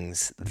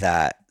things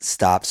that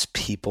stops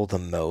people the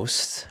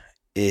most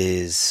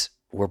is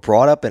we're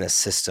brought up in a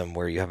system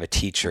where you have a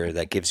teacher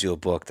that gives you a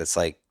book that's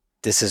like,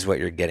 this is what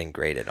you're getting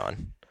graded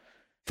on.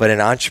 But in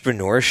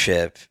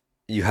entrepreneurship,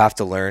 you have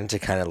to learn to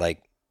kind of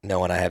like,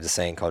 Noah and I have the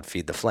saying called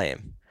feed the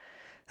flame.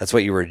 That's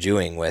what you were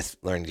doing with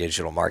learning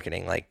digital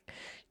marketing. Like,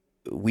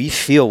 we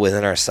feel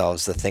within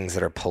ourselves the things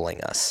that are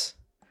pulling us.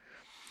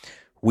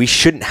 We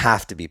shouldn't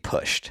have to be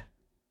pushed.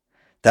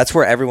 That's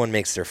where everyone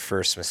makes their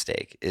first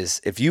mistake,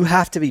 is if you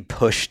have to be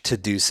pushed to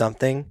do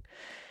something,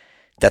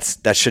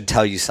 that should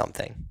tell you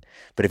something.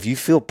 But if you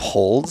feel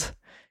pulled,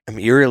 I'm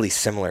eerily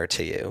similar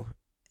to you.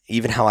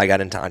 Even how I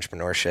got into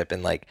entrepreneurship,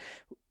 and like,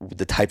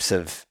 the types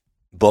of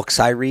books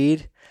I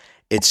read,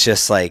 it's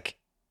just like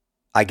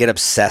I get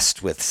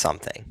obsessed with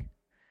something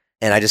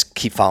and I just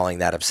keep following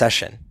that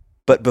obsession.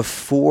 But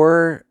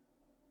before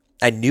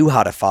I knew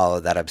how to follow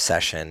that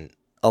obsession,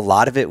 a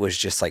lot of it was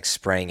just like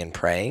spraying and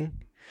praying.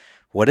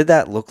 What did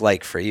that look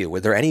like for you? Were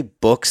there any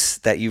books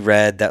that you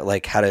read that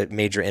like had a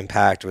major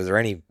impact? Were there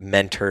any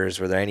mentors?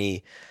 Were there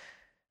any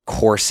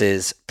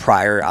courses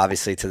prior,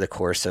 obviously, to the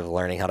course of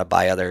learning how to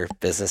buy other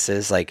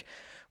businesses? Like,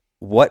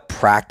 what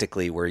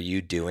practically were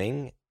you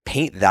doing?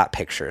 Paint that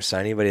picture. So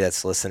anybody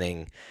that's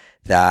listening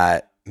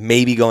that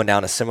may be going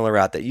down a similar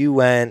route that you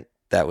went,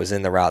 that was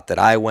in the route that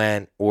I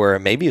went, or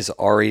maybe is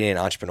already an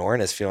entrepreneur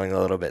and is feeling a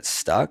little bit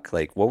stuck.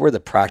 Like, what were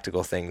the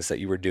practical things that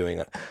you were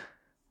doing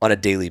on a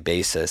daily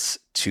basis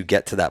to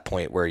get to that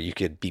point where you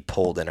could be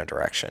pulled in a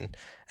direction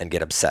and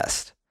get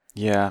obsessed?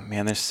 Yeah,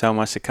 man, there's so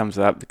much that comes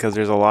up because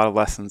there's a lot of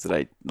lessons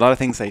a lot of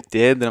things I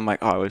did that I'm like,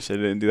 oh, I wish I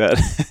didn't do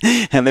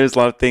that. And there's a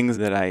lot of things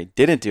that I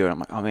didn't do. And I'm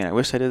like, oh man, I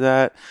wish I did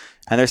that.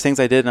 And there's things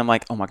I did and I'm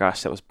like, oh my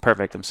gosh, that was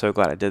perfect. I'm so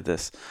glad I did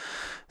this.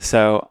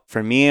 So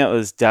for me, it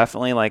was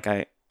definitely like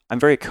I'm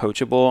very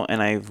coachable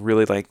and I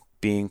really like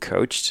being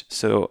coached.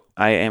 So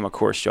I am a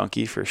course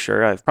junkie for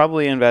sure. I've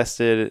probably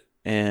invested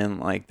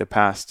in like the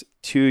past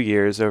 2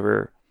 years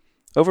over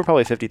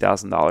probably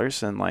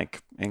 $50,000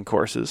 in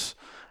courses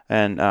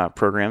and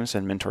programs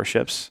and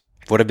mentorships.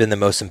 What have been the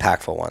most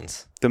impactful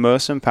ones? The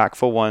most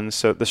impactful ones,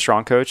 so the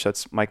Strong Coach,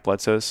 that's Mike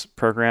Bledsoe's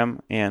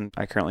program, and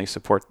I currently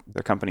support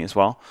their company as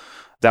well.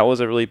 That was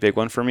a really big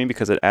one for me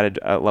because it added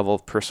a level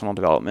of personal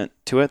development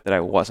to it that I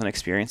wasn't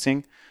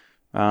experiencing.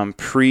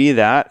 Pre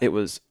that, it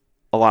was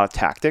a lot of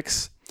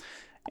tactics,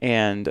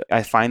 and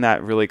I find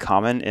that really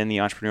common in the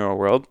entrepreneurial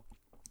world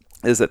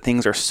is that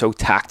things are so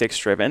tactics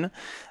driven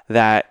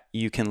that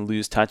you can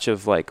lose touch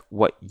of like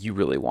what you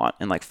really want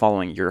and like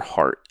following your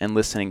heart and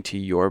listening to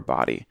your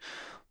body.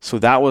 So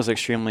that was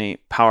extremely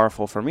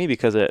powerful for me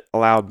because it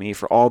allowed me,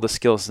 for all the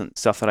skills and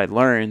stuff that I'd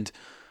learned,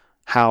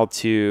 how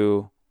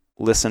to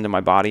listen to my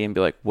body and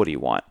be like, what do you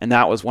want? And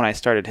that was when I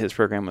started his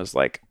program. Was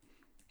like,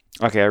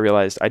 okay, I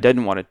realized I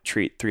didn't want to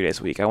treat 3 days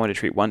a week. I wanted to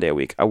treat 1 day a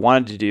week. I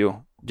wanted to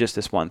do just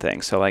this one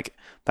thing. So like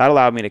that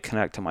allowed me to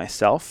connect to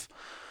myself.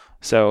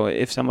 So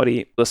if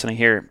somebody listening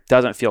here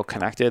doesn't feel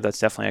connected, that's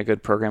definitely a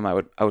good program I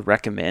would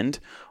recommend,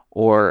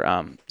 or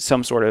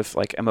some sort of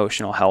like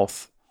emotional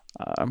health,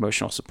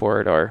 emotional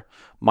support or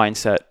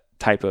mindset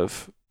type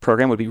of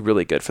program would be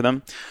really good for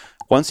them.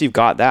 Once you've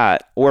got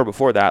that, or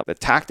before that, the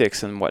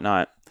tactics and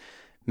whatnot,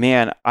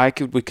 man,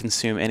 would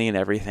consume any and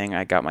everything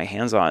I got my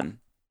hands on.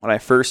 When I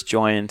first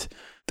joined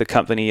the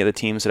company, the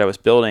teams that I was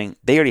building,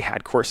 they already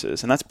had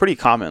courses, and that's pretty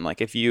common.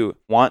 Like if you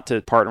want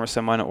to partner with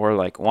someone or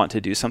like want to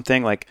do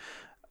something, like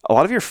a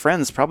lot of your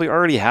friends probably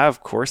already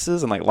have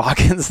courses and like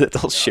logins that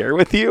they'll share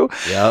with you.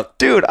 Yep.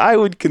 Dude, I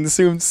would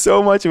consume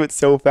so much of it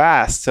so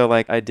fast. So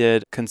like I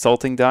did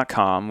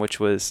consulting.com, which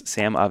was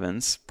Sam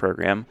Ovens'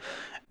 program.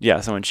 Yeah,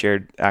 someone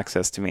shared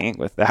access to me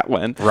with that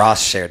one.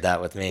 Ross shared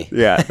that with me.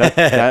 Yeah,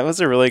 that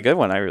was a really good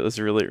one.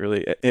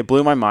 It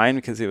blew my mind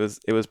because it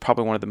was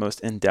probably one of the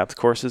most in-depth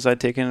courses I'd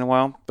taken in a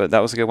while, but that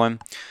was a good one.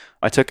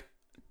 I took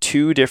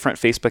 2 different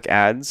Facebook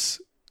ads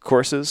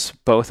courses.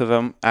 Both of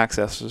them,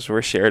 accesses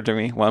were shared to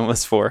me. One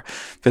was for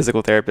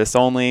physical therapists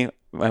only,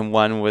 and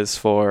one was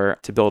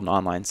to build an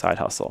online side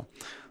hustle.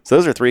 So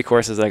those are 3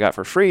 courses that I got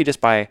for free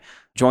just by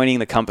joining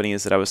the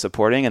companies that I was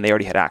supporting, and they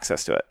already had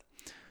access to it.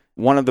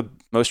 One of the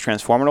most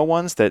transformative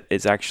ones that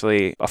is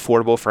actually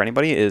affordable for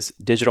anybody is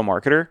Digital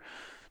Marketer.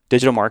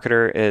 Digital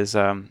Marketer is,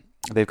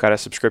 they've got a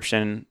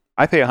subscription.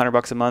 I pay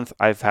 $100 a month.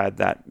 I've had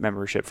that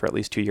membership for at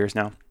least 2 years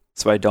now,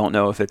 so I don't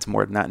know if it's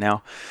more than that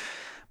now.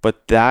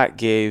 But that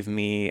gave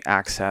me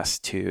access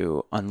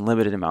to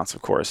unlimited amounts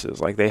of courses.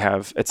 Like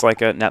it's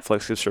like a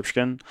Netflix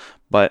subscription,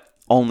 but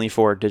only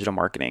for digital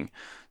marketing.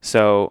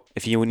 So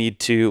if you need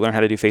to learn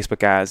how to do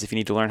Facebook ads, if you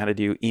need to learn how to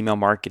do email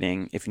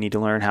marketing, if you need to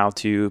learn how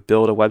to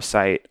build a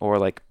website or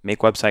like make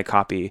website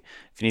copy,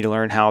 if you need to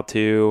learn how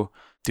to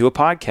do a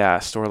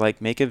podcast or like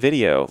make a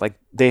video, like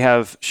they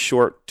have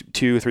short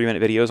 2-3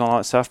 minute videos on all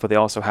that stuff, but they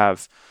also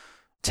have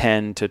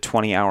 10 to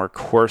 20 hour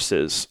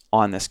courses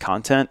on this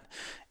content.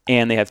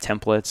 And they have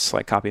templates,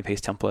 like copy and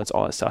paste templates,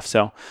 all that stuff.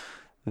 So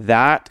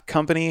that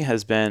company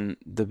has been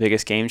the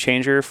biggest game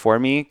changer for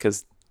me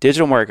because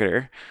Digital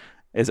Marketer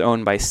is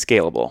owned by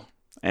Scalable.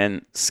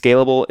 And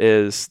Scalable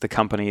is the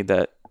company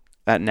that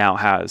now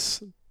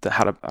has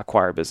how to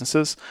acquire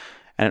businesses.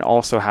 And it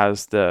also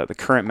has the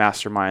current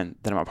mastermind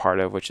that I'm a part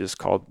of, which is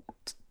called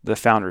the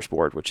Founders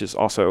Board, which is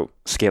also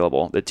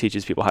Scalable, that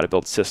teaches people how to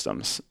build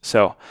systems.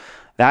 So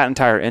that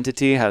entire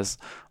entity has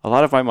a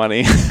lot of my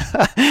money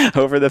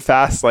over the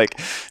past like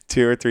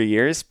 2 or 3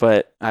 years,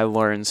 but I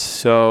learned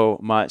so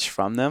much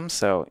from them.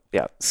 So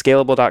yeah,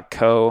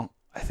 scalable.co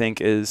I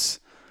think is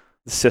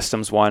the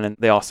systems one. And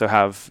they also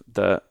have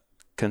the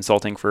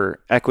consulting for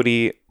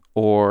equity,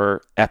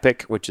 or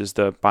Epic, which is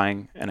the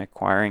buying and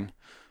acquiring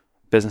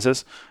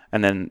businesses.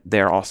 And then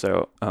they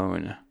also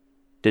own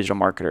Digital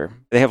Marketer.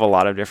 They have a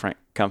lot of different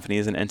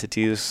companies and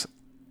entities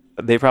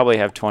they probably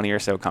have 20 or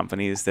so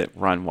companies that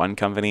run one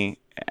company,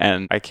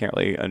 and I can't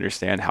really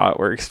understand how it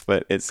works,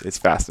 but it's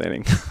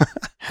fascinating.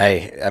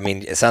 Hey, I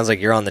mean, it sounds like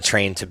you're on the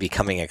train to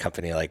becoming a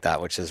company like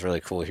that, which is really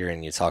cool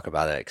hearing you talk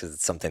about it, because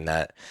it's something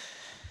that,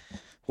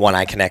 one,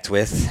 I connect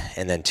with,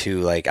 and then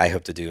two, like I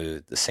hope to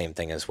do the same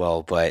thing as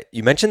well. But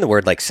you mentioned the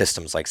word like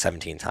systems like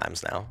 17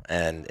 times now,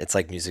 and it's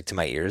like music to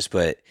my ears.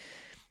 But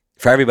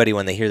for everybody,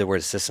 when they hear the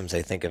word systems,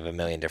 they think of a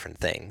million different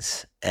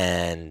things.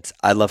 And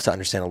I'd love to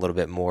understand a little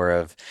bit more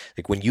of,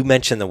 like, when you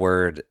mention the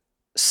word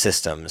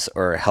systems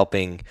or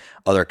helping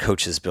other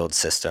coaches build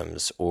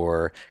systems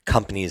or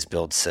companies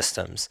build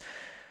systems,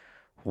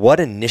 what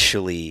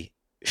initially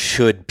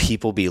should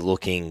people be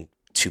looking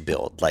to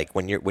build? Like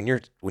when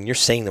you're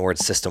saying the word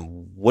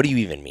system, what do you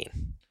even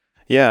mean?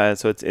 Yeah,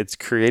 so it's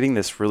creating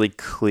this really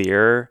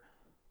clear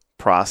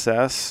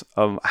process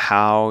of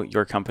how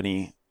your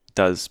company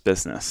does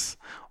business,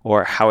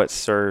 or how it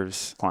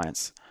serves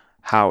clients,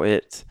 how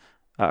it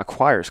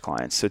acquires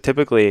clients. So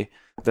typically,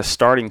 the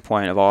starting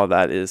point of all of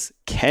that is,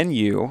 can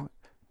you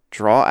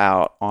draw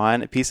out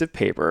on a piece of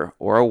paper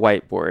or a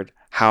whiteboard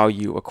how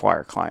you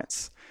acquire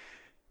clients?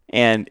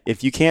 And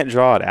if you can't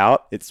draw it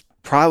out, it's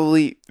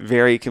probably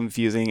very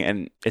confusing,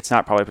 and it's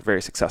not probably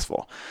very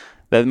successful.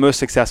 The most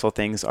successful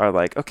things are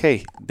like,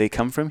 okay, they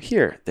come from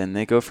here, then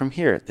they go from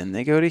here, then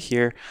they go to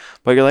here.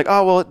 But you're like,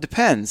 oh, well, it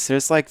depends.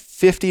 There's like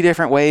 50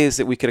 different ways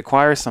that we could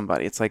acquire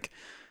somebody. It's like,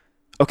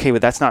 okay,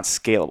 but that's not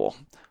scalable.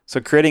 So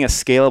creating a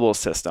scalable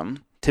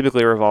system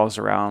typically revolves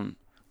around,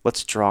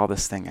 let's draw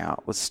this thing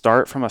out. Let's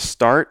start from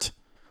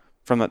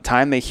the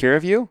time they hear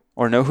of you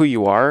or know who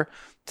you are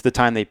to the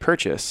time they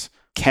purchase.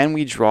 Can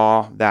we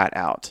draw that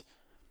out?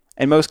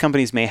 And most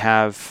companies may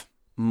have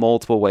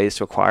multiple ways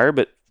to acquire,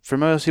 but for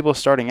most people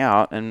starting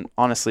out, and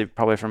honestly,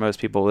 probably for most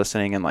people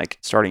listening and like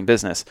starting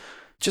business,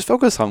 just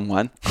focus on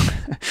one.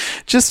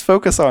 Just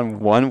focus on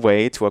one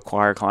way to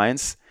acquire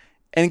clients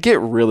and get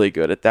really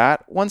good at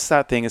that. Once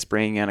that thing is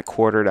bringing in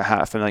 $250,000 to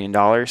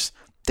 $500,000,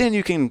 then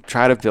you can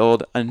try to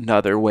build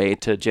another way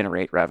to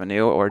generate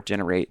revenue or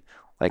generate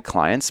like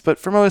clients. But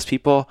for most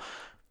people,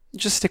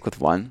 just stick with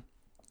one.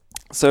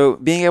 So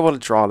being able to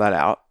draw that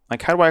out,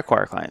 like, how do I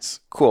acquire clients?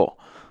 Cool.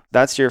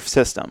 That's your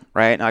system,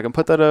 right? Now I can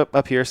put that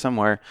up here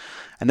somewhere.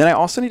 And then I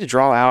also need to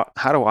draw out,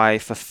 how do I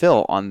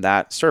fulfill on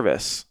that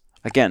service?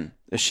 Again,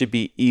 this should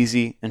be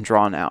easy and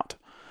drawn out.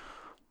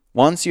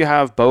 Once you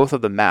have both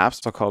of the maps,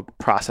 so-called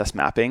process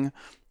mapping,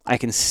 I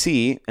can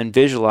see and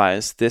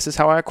visualize, this is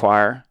how I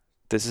acquire,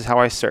 this is how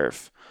I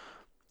serve.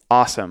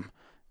 Awesome.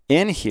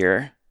 In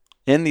here,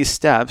 in these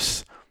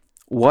steps,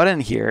 what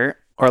in here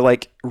are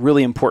like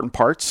really important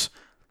parts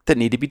that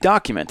need to be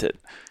documented?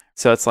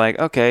 So it's like,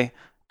 okay,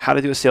 how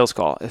to do a sales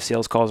call if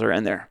sales calls are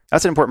in there.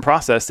 That's an important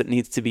process that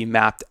needs to be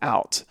mapped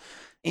out.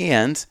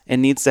 And it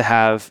needs to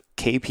have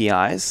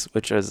KPIs,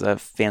 which is a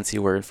fancy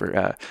word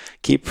for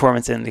key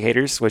performance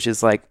indicators, which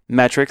is like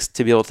metrics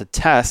to be able to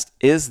test,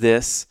 is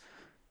this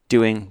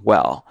doing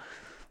well?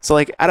 So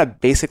like at a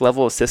basic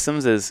level of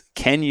systems is,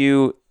 can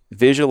you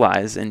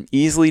visualize and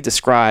easily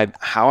describe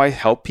how I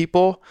help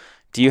people?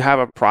 Do you have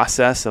a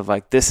process of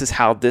like, this is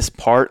how this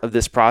part of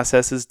this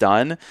process is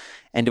done?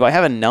 And do I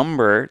have a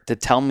number to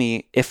tell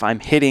me if I'm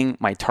hitting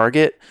my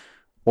target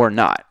or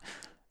not?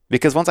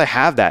 Because once I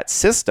have that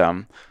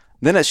system,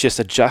 then it's just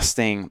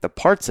adjusting the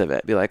parts of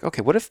it. Be like,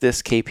 okay, what if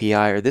this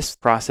KPI or this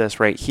process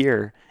right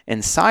here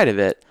inside of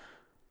it,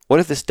 what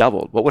if this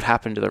doubled? What would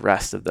happen to the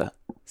rest of the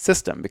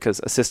system? Because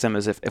a system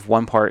is, if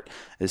one part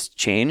is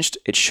changed,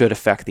 it should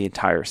affect the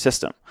entire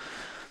system.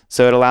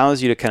 So it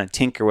allows you to kind of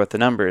tinker with the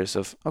numbers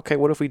of, okay,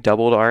 what if we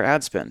doubled our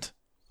ad spend?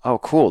 Oh,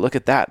 cool. Look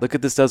at that. Look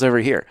at this does over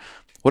here.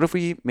 What if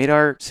we made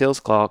our sales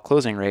call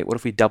closing rate? What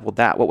if we doubled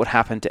that? What would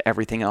happen to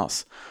everything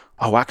else?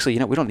 Oh,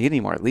 actually, we don't need any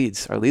more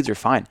leads. Our leads are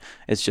fine.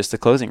 It's just the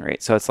closing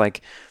rate. So it's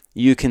like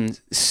you can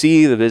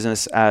see the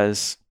business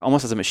as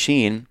almost as a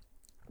machine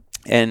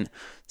and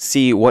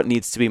see what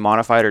needs to be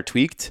modified or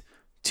tweaked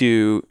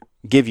to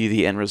give you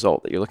the end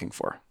result that you're looking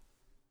for.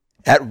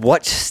 At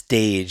what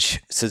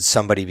stage should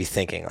somebody be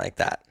thinking like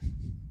that?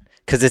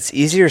 Because it's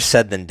easier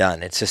said than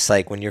done. It's just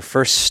like when you're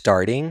first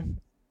starting,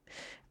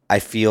 I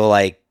feel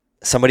like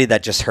somebody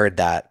that just heard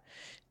that,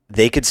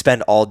 they could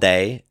spend all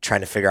day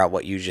trying to figure out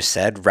what you just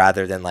said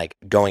rather than like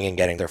going and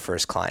getting their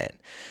first client.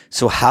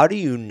 So how do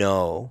you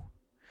know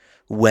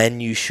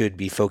when you should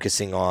be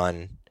focusing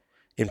on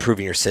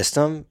improving your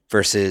system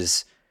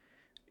versus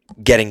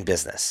getting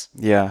business?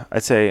 Yeah,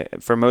 I'd say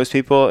for most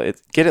people,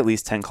 get at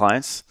least 10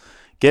 clients.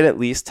 Get at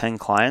least 10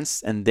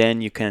 clients, and then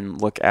you can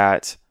look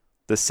at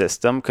the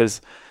system,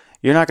 because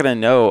you're not going to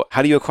know,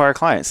 how do you acquire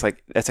clients?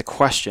 Like, that's a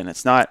question.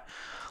 It's not,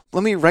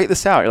 let me write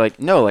this out. You're like,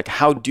 no, like,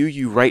 how do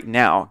you right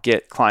now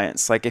get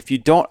clients? Like, if you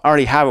don't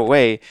already have a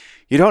way,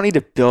 you don't need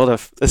to build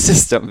a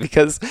system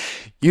because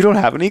you don't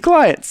have any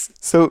clients.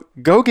 So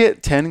go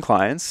get 10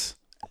 clients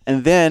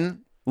and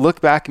then look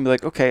back and be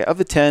like, okay, of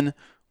the 10,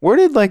 where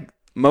did like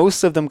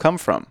most of them come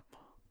from?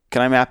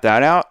 Can I map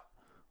that out?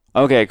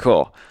 Okay,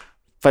 cool.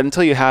 But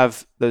until you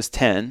have those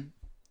 10,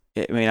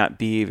 it may not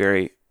be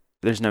very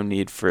there's no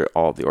need for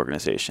all of the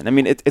organization. I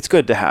mean, it's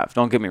good to have,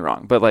 don't get me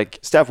wrong. But like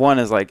step one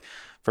is like,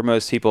 for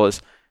most people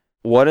is,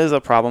 what is a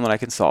problem that I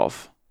can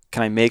solve?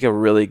 Can I make a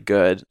really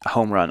good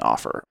home run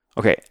offer?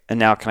 Okay, and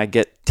now can I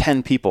get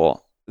 10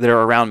 people that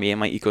are around me in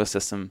my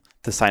ecosystem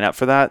to sign up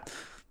for that?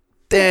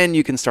 Then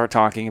you can start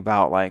talking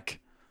about like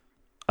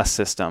a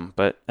system.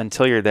 But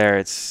until you're there,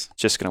 it's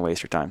just going to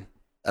waste your time.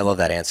 I love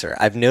that answer.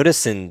 I've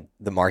noticed in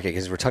the market,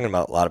 because we're talking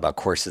about a lot about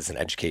courses and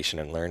education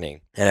and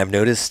learning, and I've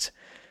noticed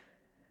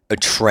a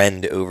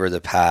trend over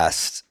the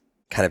past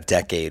kind of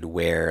decade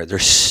where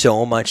there's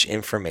so much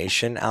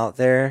information out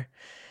there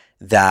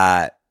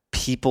that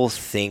people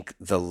think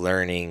the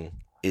learning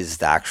is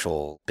the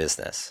actual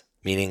business,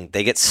 meaning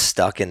they get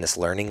stuck in this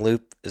learning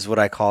loop is what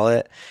I call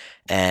it.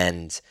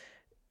 And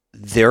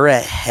they're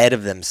ahead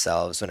of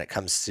themselves when it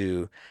comes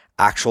to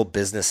actual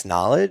business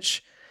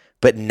knowledge,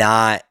 but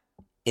not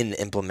in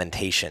the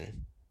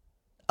implementation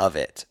of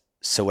it.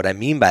 So what I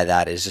mean by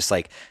that is just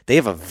like they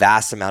have a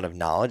vast amount of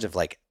knowledge of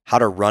like how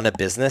to run a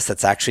business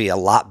that's actually a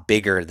lot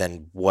bigger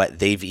than what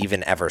they've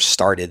even ever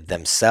started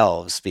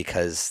themselves,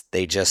 because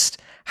they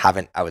just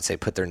haven't, I would say,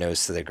 put their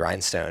nose to the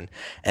grindstone,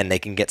 and they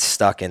can get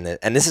stuck in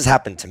and this has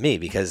happened to me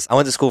because I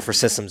went to school for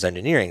systems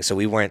engineering. So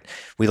we learned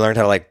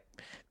how to like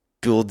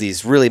build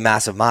these really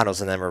massive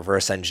models and then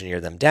reverse engineer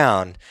them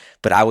down.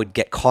 But I would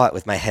get caught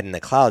with my head in the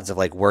clouds of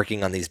like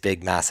working on these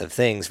big, massive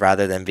things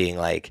rather than being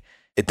like,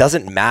 it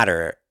doesn't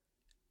matter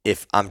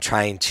if I'm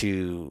trying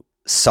to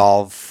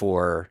solve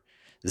for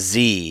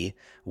Z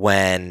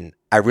when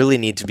I really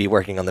need to be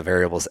working on the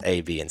variables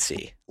A, B, and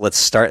C. Let's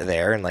start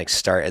there and like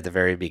start at the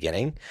very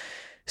beginning.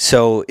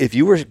 So if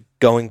you were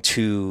going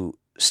to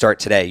start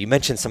today, you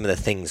mentioned some of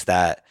the things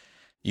that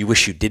you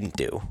wish you didn't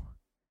do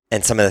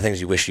and some of the things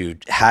you wish you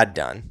had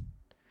done.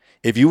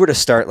 If you were to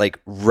start like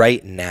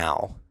right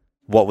now,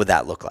 what would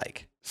that look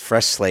like?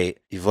 Fresh slate,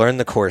 you've learned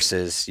the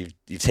courses,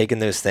 you've taken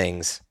those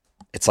things.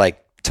 It's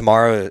like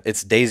tomorrow,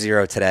 it's day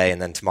 0 today,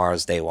 and then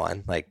tomorrow's day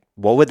 1. Like,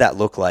 what would that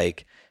look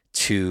like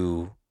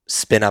to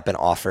spin up an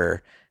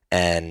offer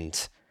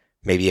and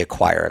maybe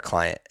acquire a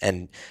client?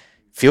 And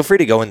feel free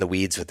to go in the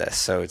weeds with this.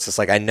 So it's just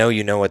like, I know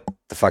you know what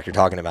the fuck you're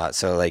talking about.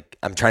 So like,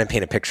 I'm trying to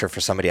paint a picture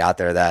for somebody out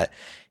there that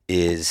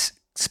is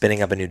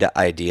spinning up a new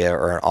idea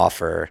or an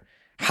offer.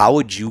 How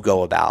would you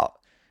go about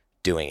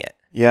doing it?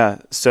 Yeah.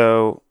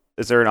 So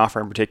is there an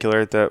offer in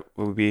particular that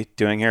we'll be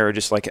doing here, or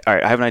just like, all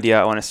right, I have an idea,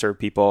 I want to serve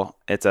people.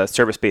 It's a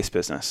service-based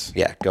business.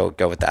 Yeah, go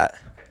with that.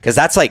 Because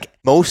that's like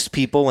most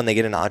people when they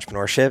get into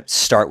entrepreneurship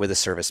start with a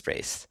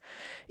service-based.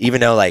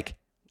 Even though like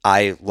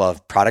I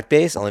love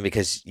product-based only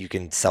because you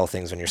can sell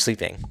things when you're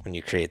sleeping, when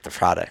you create the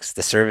products.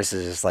 The service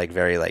is just like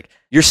very like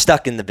you're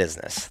stuck in the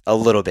business a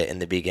little bit in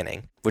the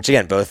beginning, which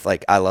again, both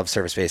like I love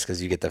service-based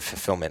because you get the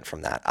fulfillment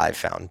from that, I've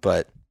found.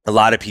 But a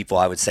lot of people,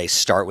 I would say,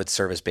 start with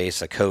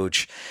service-based, a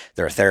coach,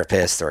 they're a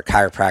therapist, they're a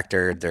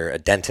chiropractor, they're a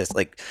dentist,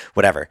 like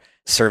whatever.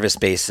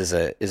 Service-based is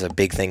a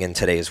big thing in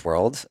today's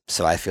world.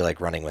 So I feel like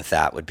running with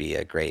that would be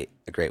a great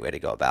way to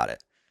go about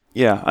it.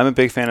 Yeah, I'm a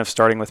big fan of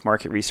starting with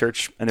market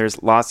research, and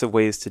there's lots of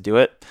ways to do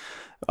it.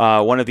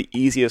 One of the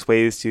easiest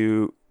ways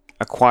to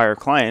acquire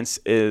clients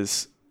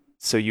is,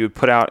 so you would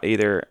put out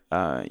either,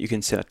 you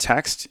can send a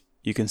text,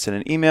 you can send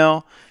an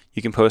email,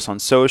 you can post on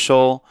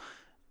social,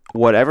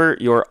 whatever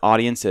your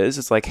audience is.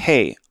 It's like,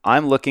 hey,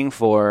 I'm looking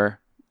for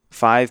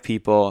 5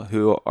 people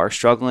who are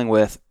struggling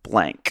with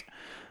blank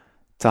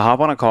to hop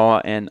on a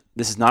call. And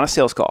this is not a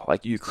sales call.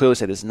 Like you clearly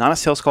say, this is not a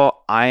sales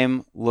call. I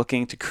am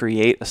looking to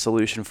create a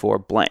solution for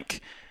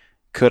blank.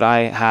 Could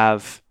I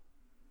have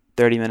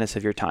 30 minutes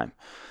of your time?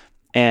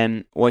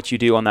 And what you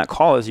do on that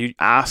call is you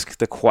ask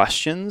the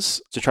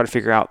questions to try to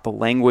figure out the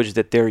language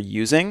that they're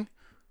using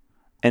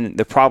and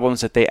the problems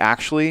that they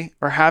actually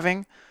are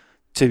having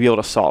to be able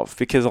to solve.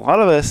 Because a lot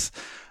of us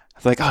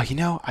are like, oh,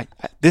 I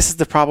this is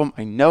the problem.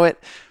 I know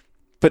it,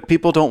 but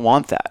people don't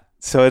want that.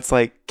 So it's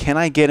like, can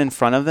I get in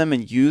front of them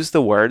and use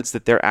the words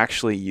that they're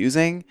actually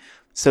using?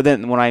 So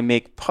then when I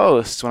make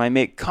posts, when I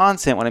make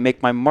content, when I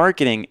make my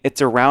marketing,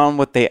 it's around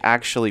what they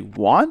actually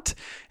want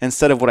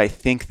instead of what I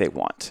think they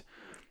want.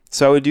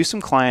 So I would do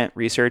some client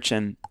research,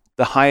 and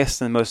the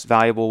highest and most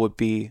valuable would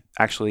be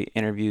actually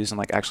interviews and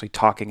like actually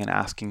talking and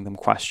asking them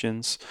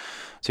questions.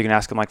 So you can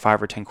ask them like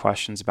 5 or 10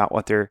 questions about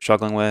what they're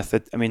struggling with.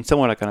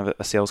 Similar to kind of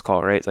a sales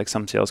call, right? Like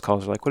some sales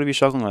calls are like, what have you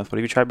struggling with? What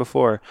have you tried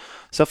before?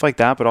 Stuff like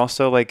that, but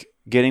also like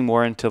getting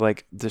more into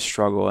like the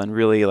struggle and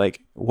really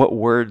like what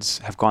words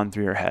have gone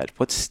through your head?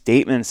 What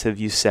statements have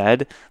you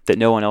said that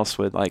no one else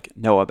would like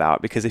know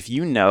about? Because if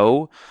you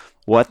know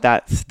what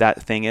that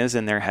thing is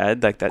in their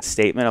head, like that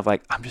statement of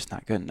like, I'm just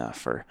not good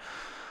enough, or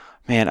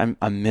man,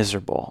 I'm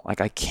miserable.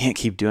 Like I can't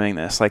keep doing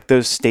this. Like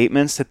those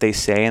statements that they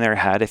say in their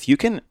head, if you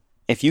can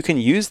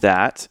use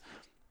that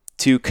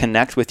to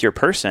connect with your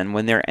person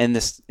when they're in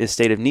this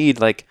state of need,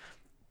 like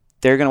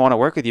they're going to want to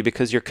work with you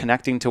because you're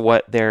connecting to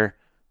what they're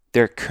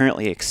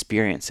currently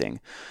experiencing.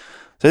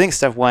 So I think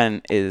step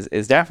 1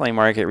 is definitely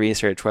market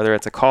research, whether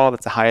it's a call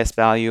that's the highest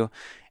value.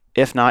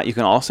 If not, you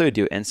can also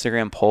do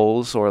Instagram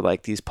polls or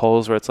like these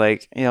polls where it's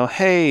like,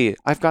 hey,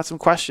 I've got some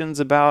questions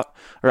about,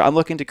 or I'm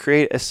looking to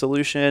create a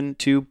solution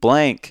to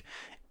blank.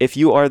 If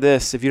you are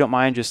this, if you don't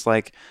mind just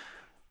like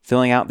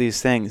filling out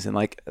these things, and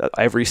like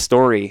every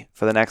story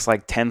for the next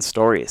like 10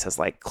 stories has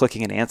like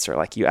clicking an answer.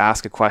 Like you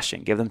ask a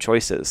question, give them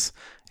choices,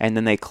 and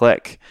then they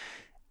click.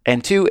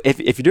 And two, if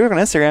you're doing it on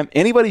Instagram,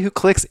 anybody who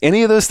clicks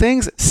any of those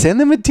things, send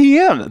them a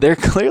DM.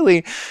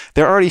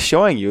 They're already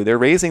showing you, they're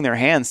raising their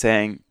hand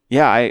saying,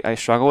 yeah, I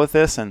struggle with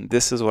this and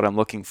this is what I'm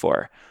looking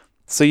for.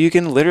 So you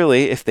can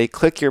literally, if they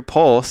click your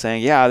poll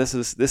saying, yeah, this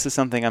is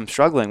something I'm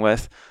struggling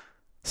with,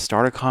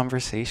 start a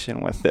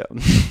conversation with them.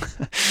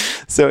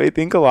 So I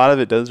think a lot of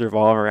it does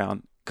revolve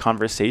around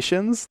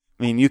conversations.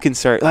 I mean, you can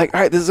start like, all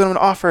right, this is what I'm going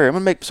to offer. I'm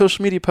going to make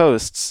social media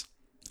posts.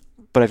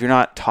 But if you're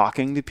not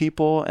talking to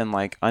people and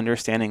like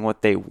understanding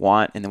what they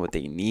want and what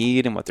they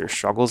need and what their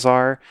struggles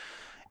are,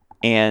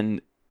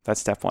 and that's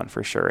step one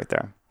for sure right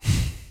there.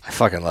 I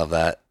fucking love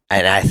that.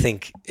 And I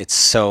think it's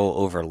so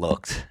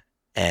overlooked.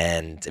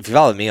 And if you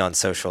follow me on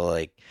social,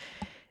 like,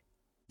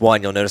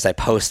 one, you'll notice I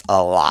post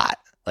a lot.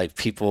 Like,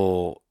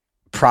 people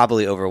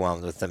probably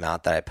overwhelmed with the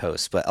amount that I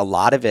post, but a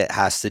lot of it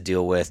has to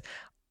deal with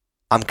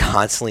I'm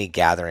constantly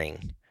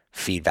gathering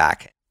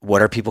feedback.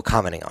 What are people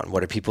commenting on?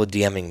 What are people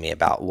DMing me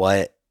about?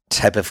 What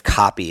type of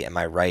copy am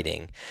I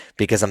writing?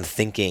 Because I'm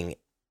thinking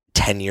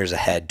 10 years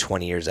ahead,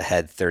 20 years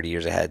ahead, 30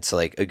 years ahead. So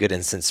like a good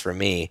instance for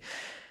me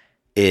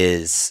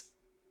is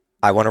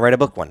I want to write a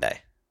book one day.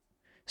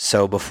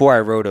 So before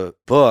I wrote a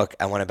book,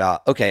 I went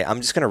about, okay,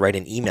 I'm just going to write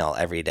an email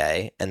every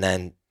day. And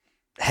then,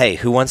 hey,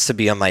 who wants to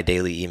be on my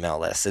daily email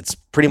list? It's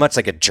pretty much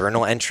like a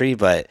journal entry,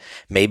 but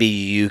maybe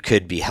you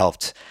could be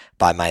helped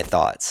by my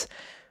thoughts.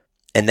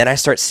 And then I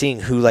start seeing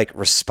who like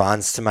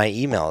responds to my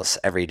emails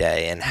every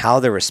day and how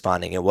they're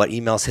responding and what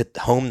emails hit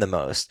home the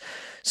most.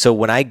 So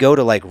when I go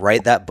to like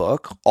write that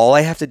book, all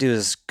I have to do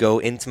is go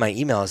into my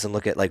emails and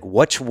look at like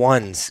which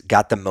ones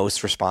got the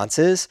most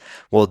responses.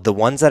 Well, the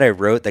ones that I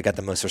wrote that got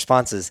the most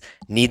responses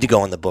need to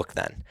go in the book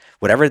then.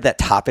 Whatever that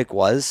topic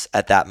was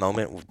at that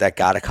moment that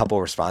got a couple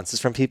responses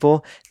from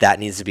people, that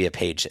needs to be a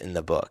page in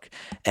the book.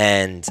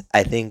 And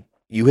I think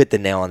you hit the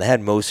nail on the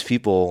head. Most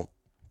people,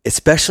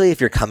 especially if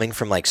you're coming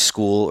from like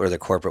school or the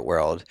corporate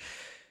world,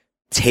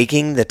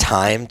 taking the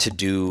time to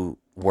do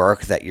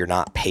work that you're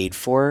not paid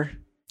for,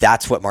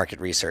 that's what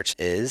market research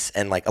is.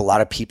 And like a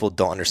lot of people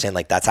don't understand,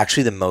 like that's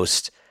actually the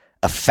most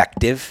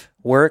effective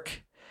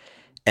work.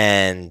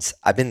 And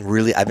I've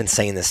been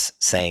saying this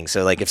saying,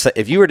 so like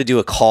if you were to do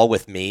a call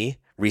with me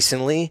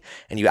recently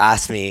and you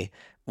asked me,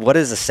 what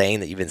is the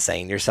saying that you've been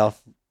saying to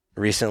yourself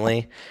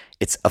recently?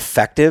 It's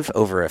effective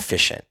over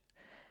efficient.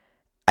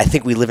 I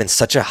think we live in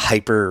such a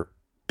hyper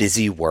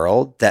busy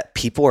world that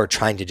people are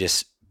trying to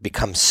just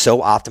become so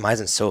optimized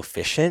and so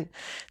efficient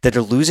that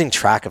they're losing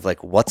track of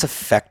like what's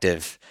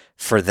effective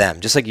for them.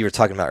 Just like you were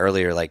talking about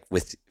earlier, like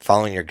with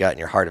following your gut and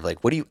your heart of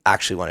like, what do you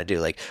actually want to do?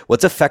 Like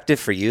what's effective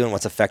for you and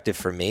what's effective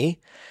for me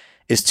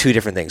is two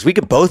different things. We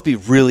could both be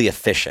really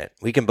efficient.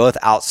 We can both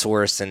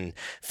outsource and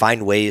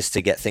find ways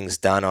to get things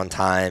done on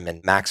time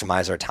and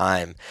maximize our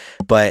time.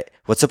 But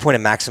what's the point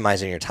of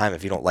maximizing your time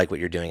if you don't like what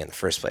you're doing in the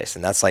first place?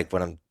 And that's like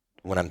when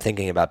I'm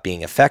thinking about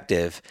being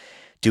effective,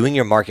 doing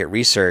your market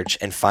research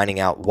and finding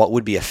out what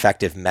would be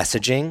effective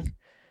messaging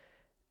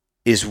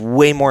is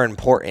way more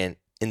important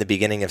in the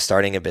beginning of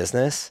starting a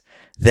business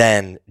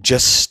than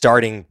just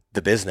starting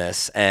the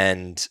business.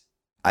 And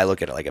I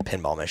look at it like a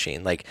pinball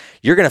machine. Like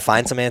you're going to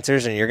find some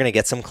answers and you're going to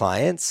get some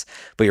clients,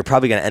 but you're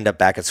probably going to end up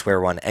back at square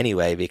one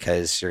anyway,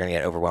 because you're going to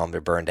get overwhelmed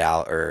or burned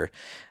out or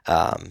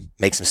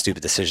make some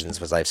stupid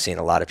decisions, which I've seen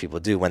a lot of people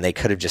do when they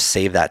could have just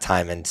saved that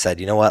time and said,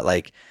 you know what,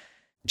 like,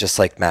 just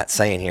like Matt's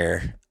saying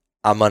here,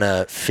 I'm going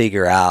to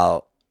figure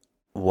out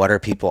what are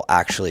people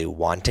actually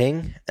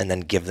wanting and then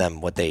give them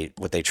what they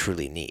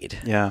truly need.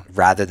 Yeah.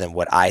 Rather than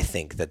what I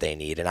think that they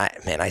need. And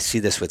I see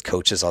this with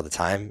coaches all the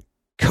time.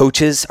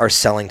 Coaches are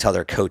selling to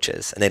other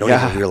coaches and they don't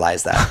even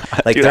realize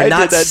that. Like dude, they're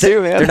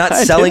not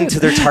selling to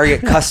their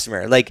target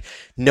customer. Like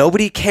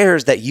nobody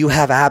cares that you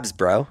have abs,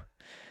 bro.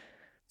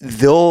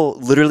 They'll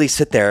literally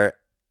sit there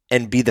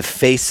and be the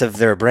face of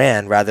their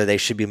brand, rather they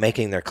should be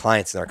making their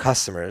clients and their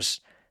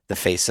customers the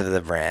face of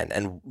the brand.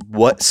 And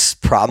what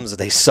problems are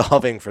they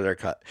solving for their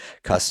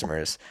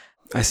customers?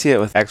 I see it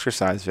with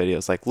exercise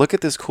videos. Like, look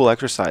at this cool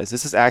exercise.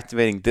 This is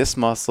activating this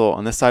muscle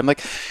on this side. I'm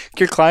like,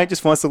 your client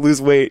just wants to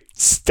lose weight.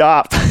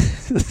 Stop.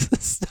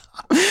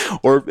 Stop.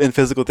 Or in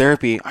physical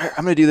therapy,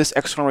 I'm going to do this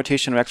external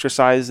rotation of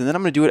exercise, and then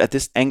I'm going to do it at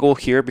this angle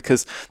here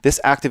because this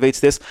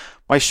activates this.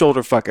 My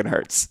shoulder fucking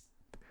hurts.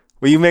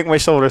 Will you make my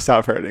shoulder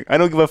stop hurting? I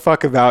don't give a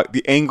fuck about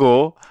the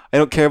angle. I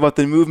don't care about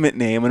the movement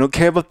name. I don't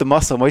care about the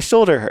muscle. My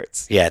shoulder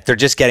hurts. Yeah, they're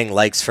just getting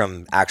likes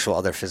from actual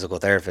other physical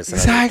therapists.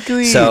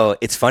 Exactly. So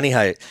it's funny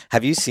how,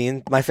 have you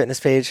seen my fitness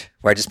page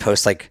where I just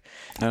post like,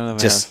 I don't know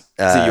just,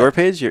 is it your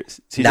page?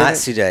 CJ? Not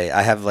CJ.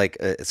 I have like,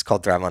 it's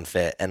called Thrive on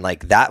Fit. And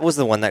like, that was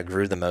the one that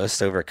grew the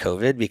most over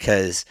COVID,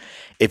 because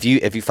if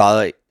you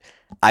follow it,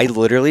 I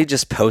literally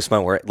just post my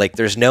work. Like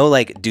there's no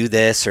like do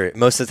this, or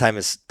most of the time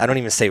I don't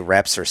even say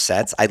reps or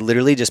sets. I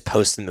literally just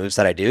post the moves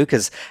that I do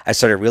because I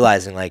started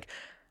realizing like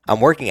I'm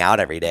working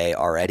out every day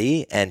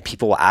already and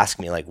people will ask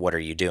me like, what are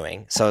you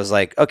doing? So I was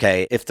like,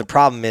 okay, if the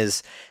problem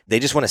is they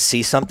just want to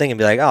see something and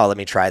be like, oh, let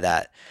me try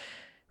that.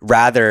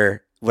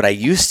 Rather, what I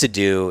used to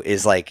do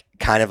is like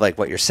kind of like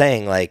what you're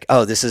saying, like,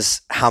 oh, this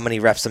is how many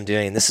reps I'm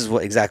doing. This is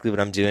exactly what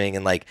I'm doing.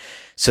 And like,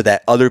 so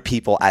that other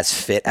people as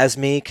fit as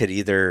me could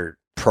either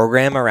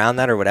program around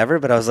that or whatever.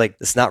 But I was like,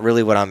 it's not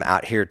really what I'm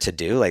out here to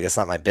do. Like, it's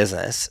not my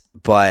business,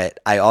 but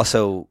I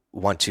also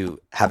want to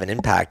have an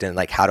impact, and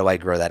like, how do I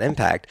grow that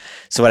impact?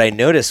 So what I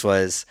noticed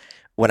was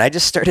when I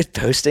just started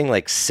posting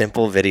like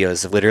simple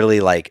videos of literally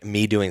like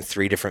me doing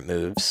 3 different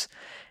moves,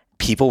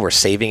 people were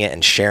saving it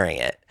and sharing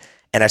it.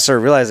 And I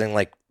started realizing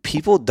like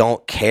people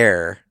don't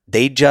care.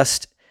 They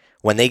just,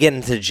 when they get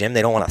into the gym,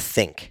 they don't want to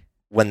think.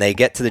 When they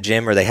get to the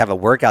gym or they have a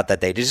workout that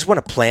day, they just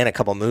want to plan a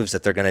couple moves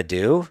that they're going to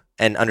do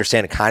and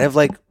understand kind of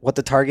like what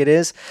the target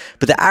is.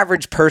 But the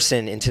average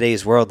person in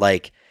today's world,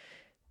 like,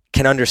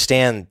 can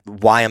understand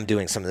why I'm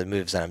doing some of the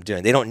moves that I'm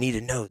doing. They don't need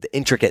to know the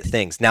intricate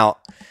things. Now,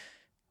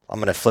 I'm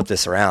going to flip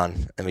this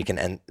around and we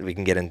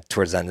can get in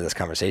towards the end of this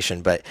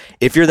conversation. But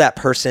if you're that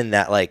person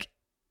that like,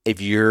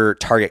 if your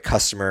target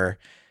customer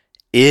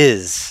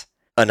is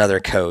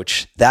another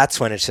coach, that's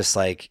when it's just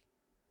like,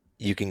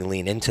 you can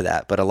lean into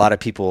that. But a lot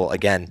of people,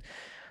 again,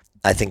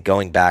 I think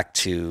going back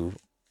to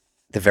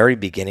the very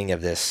beginning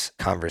of this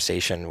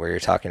conversation where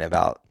you're talking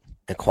about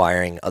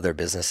acquiring other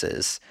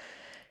businesses,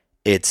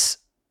 it's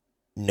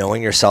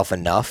knowing yourself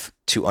enough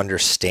to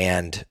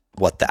understand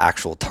what the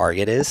actual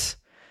target is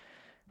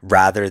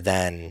rather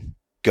than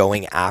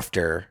going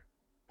after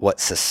what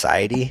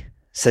society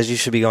says you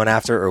should be going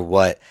after or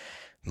what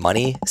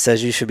money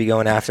says you should be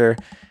going after.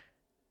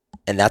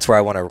 And that's where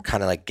I want to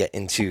kind of like get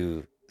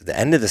into the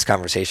end of this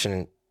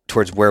conversation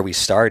towards where we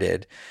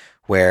started,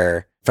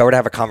 where if I were to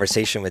have a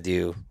conversation with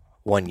you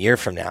 1 year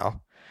from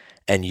now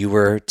and you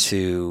were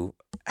to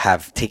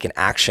have taken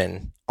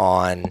action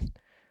on,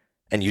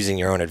 and using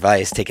your own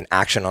advice, taking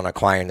action on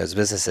acquiring those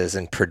businesses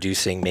and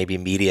producing maybe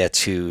media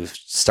to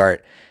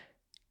start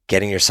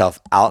getting yourself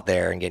out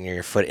there and getting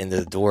your foot into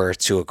the door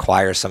to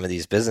acquire some of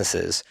these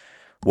businesses,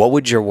 what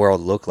would your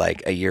world look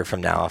like a year from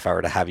now if I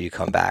were to have you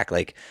come back?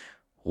 Like,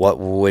 what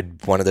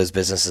would one of those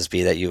businesses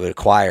be that you would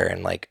acquire,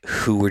 and like,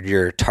 who would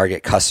your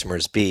target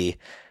customers be,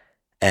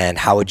 and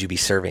how would you be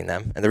serving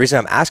them? And the reason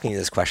I'm asking you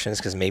this question is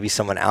because maybe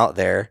someone out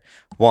there,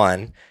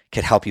 1,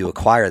 could help you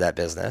acquire that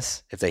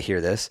business if they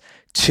hear this.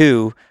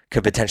 2,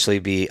 could potentially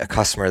be a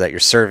customer that you're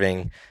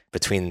serving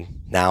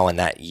between now and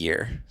that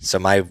year. So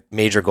my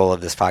major goal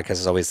of this podcast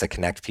is always to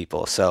connect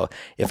people. So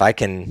if I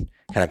can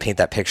kind of paint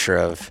that picture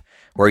of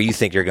where you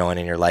think you're going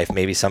in your life,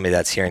 maybe somebody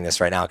that's hearing this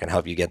right now can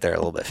help you get there a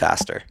little bit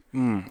faster.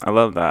 I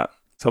love that.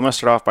 So I'm going to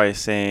start off by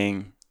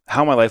saying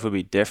how my life would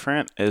be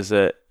different is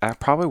that I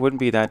probably wouldn't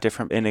be that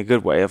different in a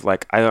good way of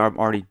like, I'm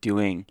already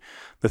doing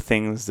the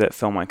things that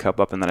fill my cup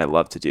up and that I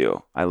love to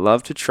do. I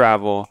love to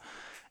travel.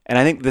 And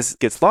I think this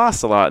gets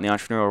lost a lot in the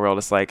entrepreneurial world.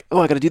 It's like,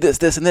 oh, I got to do this,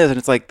 this, and this. And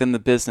it's like, then the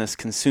business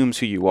consumes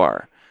who you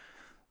are.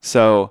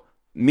 So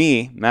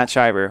me, Matt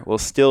Scheiber, will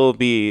still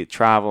be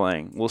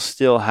traveling. We'll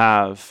still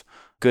have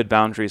good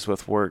boundaries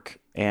with work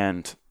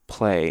and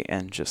play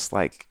and just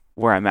like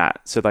where I'm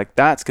at. So like,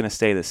 that's going to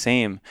stay the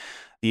same.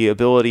 The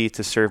ability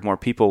to serve more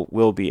people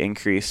will be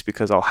increased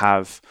because I'll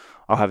have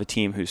a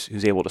team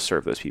who's able to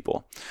serve those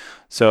people.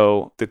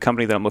 So the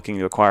company that I'm looking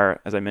to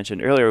acquire, as I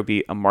mentioned earlier, would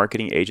be a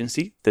marketing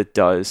agency that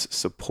does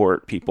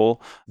support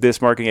people.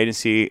 This marketing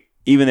agency,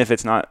 even if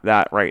it's not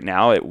that right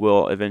now, it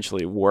will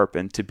eventually warp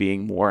into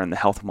being more in the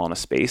health and wellness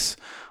space.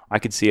 I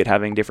could see it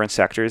having different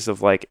sectors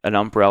of like an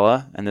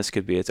umbrella, and this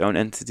could be its own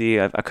entity.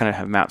 I kind of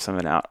have mapped some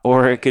of it out.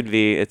 Or it could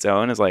be its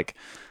own as like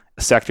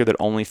a sector that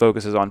only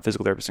focuses on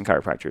physical therapists and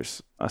chiropractors,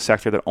 a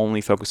sector that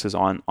only focuses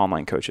on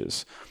online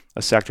coaches,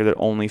 a sector that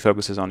only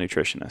focuses on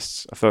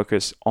nutritionists, a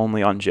focus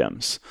only on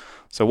gyms.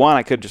 So one,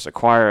 I could just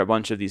acquire a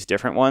bunch of these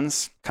different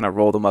ones, kind of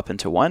roll them up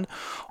into one,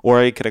 or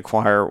I could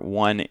acquire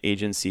one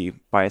agency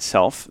by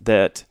itself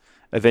that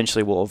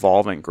eventually will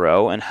evolve and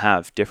grow and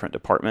have different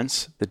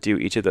departments that do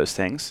each of those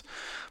things.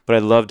 But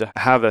I'd love to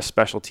have a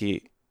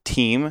specialty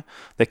team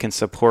that can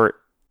support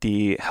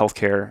the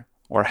healthcare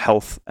or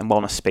health and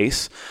wellness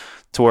space,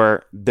 to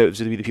where those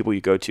would be the people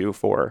you go to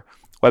for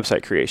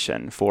website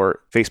creation,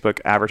 for Facebook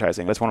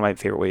advertising. That's one of my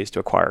favorite ways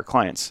to acquire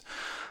clients.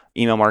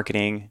 Email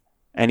marketing,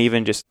 and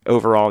even just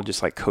overall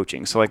just like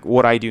coaching. So like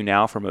what I do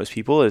now for most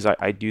people is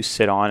I do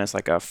sit on as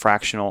like a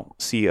fractional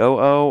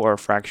COO or a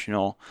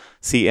fractional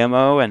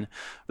CMO. And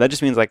that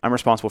just means like I'm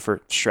responsible for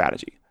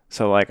strategy.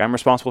 So like I'm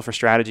responsible for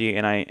strategy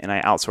and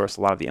I outsource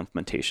a lot of the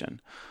implementation.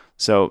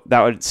 So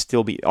that would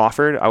still be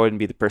offered. I wouldn't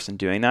be the person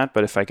doing that.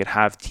 But if I could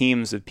have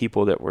teams of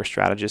people that were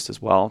strategists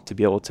as well to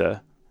be able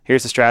to,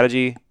 here's the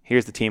strategy,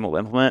 here's the team we'll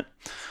implement.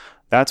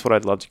 That's what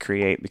I'd love to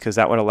create, because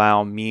that would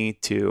allow me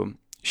to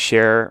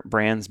share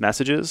brands'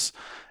 messages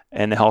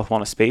in the health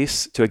wellness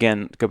space. To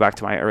again, go back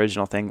to my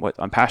original thing, what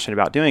I'm passionate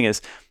about doing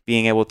is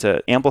being able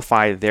to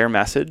amplify their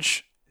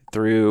message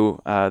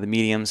through the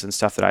mediums and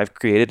stuff that I've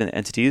created and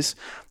entities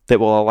that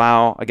will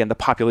allow, again, the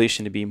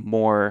population to be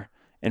more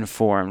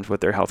informed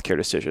with their healthcare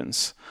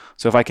decisions.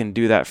 So if I can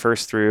do that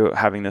first through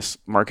having this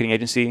marketing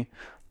agency,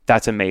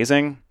 that's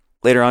amazing.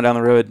 Later on down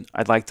the road,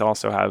 I'd like to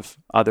also have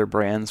other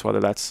brands, whether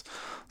that's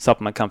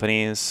supplement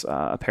companies,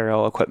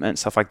 apparel, equipment,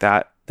 stuff like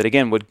that, that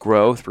again would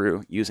grow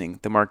through using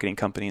the marketing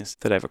companies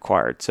that I've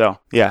acquired. So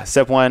yeah,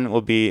 step one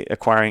will be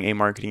acquiring a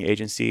marketing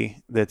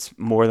agency that's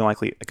more than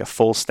likely like a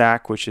full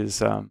stack, which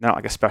is not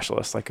like a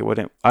specialist. Like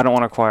I don't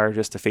want to acquire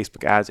just a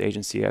Facebook ads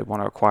agency. I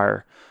want to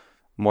acquire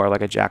more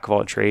like a jack of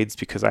all trades,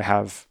 because I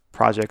have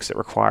projects that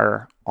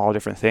require all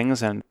different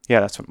things. And yeah,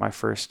 that's what my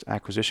first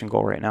acquisition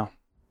goal right now.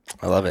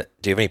 I love it.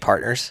 Do you have any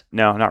partners?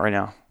 No, not right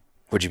now.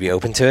 Would you be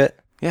open to it?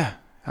 Yeah,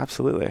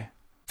 absolutely.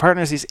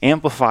 Partners just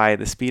amplify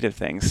the speed of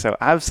things. So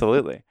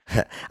absolutely.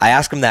 I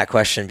ask them that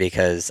question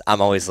because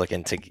I'm always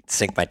looking to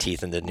sink my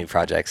teeth into new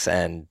projects,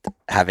 and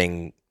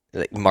having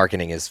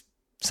marketing is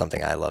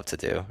something I love to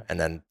do. And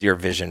then your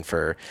vision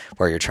for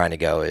where you're trying to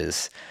go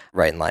is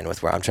right in line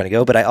with where I'm trying to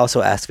go. But I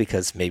also ask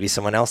because maybe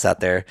someone else out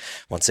there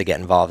wants to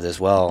get involved as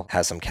well,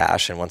 has some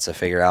cash and wants to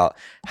figure out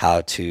how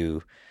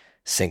to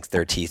sink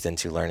their teeth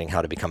into learning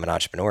how to become an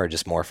entrepreneur,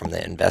 just more from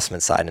the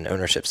investment side and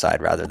ownership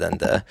side rather than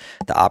the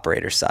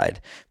operator side.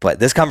 But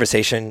this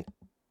conversation,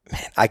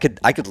 man, I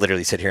could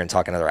literally sit here and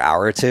talk another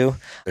hour or two.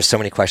 There's so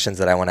many questions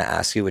that I want to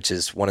ask you, which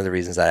is one of the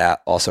reasons that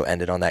I also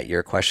ended on that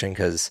year question,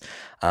 because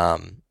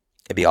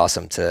it'd be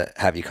awesome to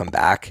have you come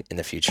back in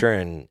the future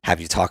and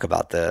have you talk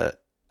about the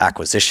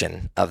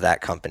acquisition of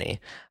that company.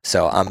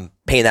 So I'm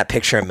painting that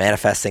picture and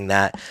manifesting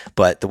that.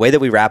 But the way that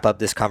we wrap up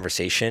this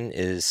conversation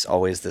is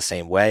always the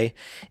same way.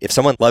 If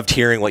someone loved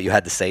hearing what you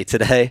had to say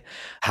today,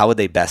 how would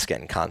they best get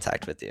in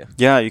contact with you?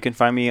 Yeah, you can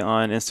find me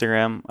on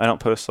Instagram. I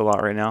don't post a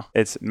lot right now.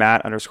 It's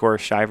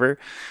Matt_Shiver,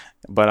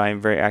 but I'm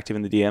very active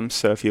in the DMs.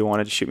 So if you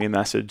wanted to shoot me a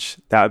message,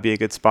 that would be a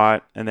good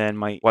spot. And then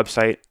my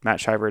website,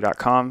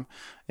 mattshiver.com,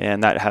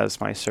 and that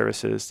has my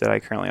services that I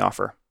currently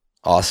offer.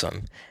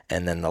 Awesome.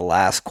 And then the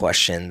last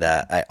question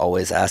that I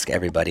always ask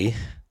everybody,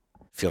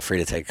 feel free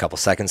to take a couple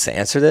seconds to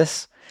answer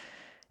this.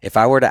 If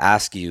I were to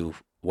ask you,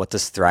 what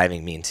does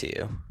thriving mean to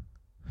you?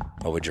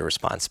 What would your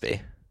response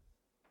be?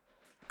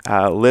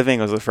 Living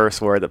was the first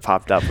word that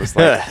popped up. Was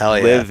like Hell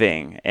yeah.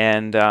 living.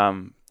 And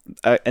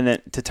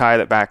then to tie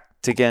that back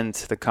again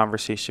to the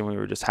conversation we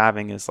were just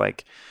having is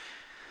like,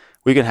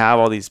 we can have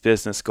all these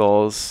business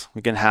goals.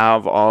 We can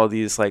have all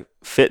these like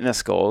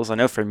fitness goals. I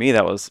know for me,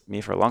 that was me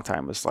for a long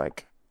time, was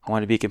like, I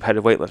want to be a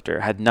competitive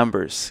weightlifter. I had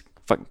numbers,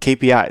 fucking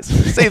KPIs,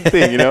 same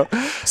thing, you know?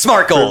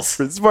 Smart goals.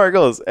 For smart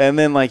goals. And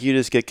then like you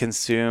just get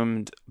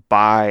consumed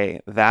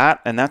by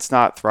that. And that's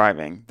not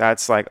thriving.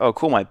 That's like, oh,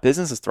 cool, my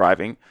business is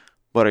thriving,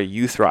 but are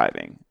you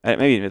thriving? And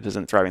maybe it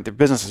isn't thriving. The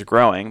business is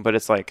growing, but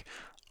it's like,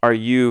 are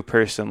you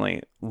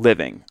personally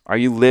living? Are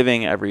you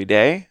living every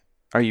day?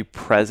 Are you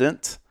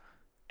present?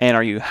 And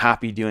are you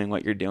happy doing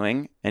what you're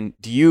doing? And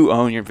do you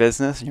own your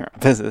business? And your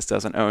business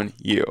doesn't own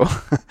you.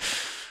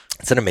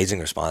 It's an amazing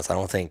response. I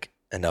don't think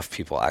enough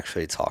people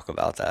actually talk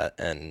about that.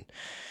 And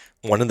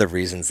one of the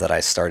reasons that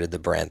I started the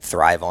brand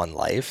Thrive on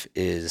Life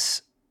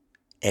is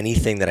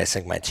anything that I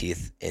sink my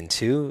teeth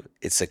into,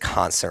 it's a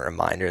constant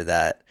reminder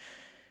that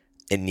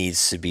it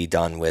needs to be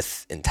done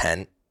with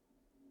intent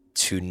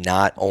to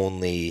not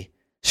only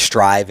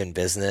strive in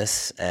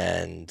business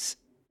and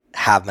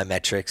have my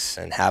metrics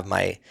and have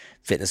my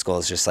fitness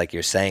goals, just like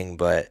you're saying,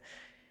 but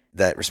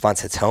that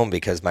response hits home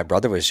because my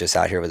brother was just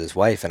out here with his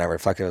wife, and I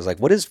reflected, I was like,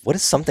 what is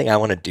something I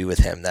want to do with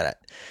him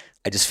that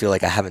I just feel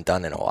like I haven't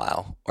done in a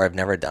while, or I've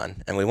never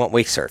done? And we went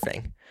wake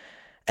surfing,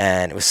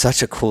 and it was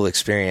such a cool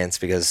experience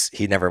because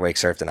he never wake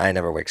surfed and I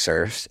never wake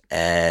surfed.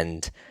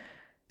 And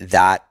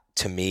that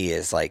to me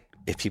is like,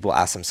 if people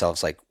ask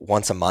themselves like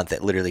once a month,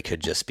 it literally could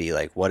just be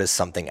like, what is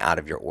something out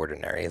of your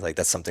ordinary? Like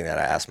that's something that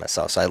I ask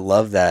myself. So I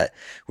love that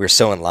we're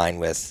so in line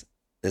with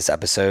this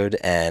episode.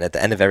 And at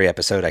the end of every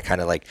episode, I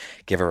kind of like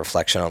give a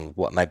reflection on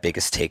what my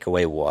biggest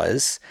takeaway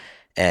was.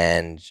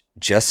 And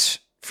just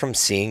from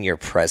seeing your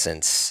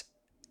presence,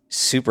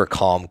 super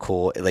calm,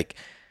 cool. Like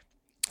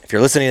if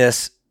you're listening to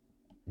this,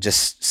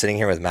 just sitting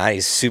here with Matt,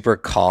 he's super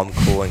calm,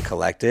 cool, and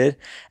collected.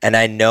 And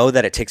I know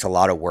that it takes a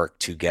lot of work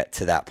to get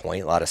to that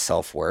point, a lot of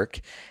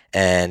self-work.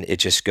 And it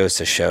just goes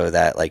to show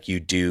that like you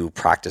do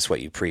practice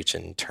what you preach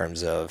in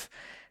terms of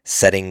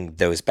setting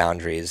those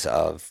boundaries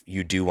of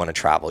you do want to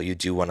travel, you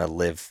do want to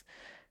live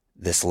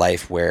this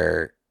life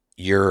where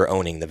you're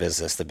owning the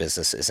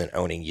business isn't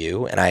owning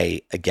you. And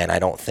I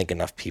don't think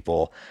enough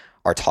people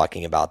are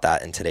talking about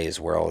that in today's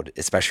world,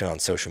 especially on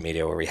social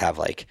media where we have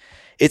like,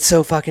 it's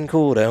so fucking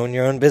cool to own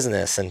your own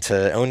business and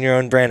to own your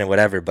own brand and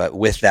whatever. But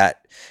with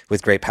that,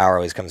 with great power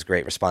always comes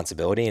great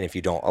responsibility. And if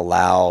you don't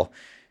allow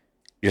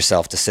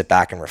yourself to sit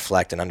back and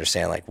reflect and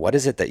understand like, what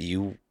is it that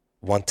you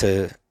want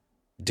to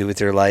do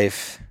with your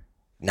life?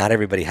 Not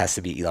everybody has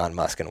to be Elon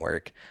Musk and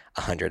work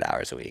 100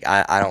 hours a week.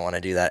 I don't want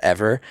to do that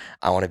ever.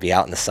 I want to be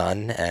out in the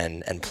sun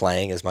and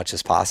playing as much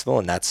as possible.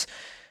 And that's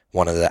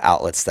one of the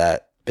outlets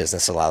that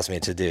business allows me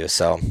to do.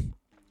 So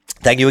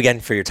Thank you again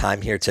for your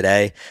time here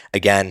today.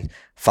 Again,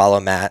 follow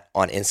Matt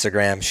on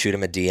Instagram, shoot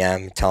him a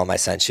DM, tell him I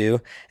sent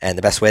you. And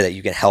the best way that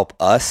you can help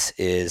us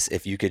is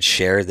if you could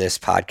share this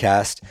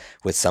podcast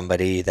with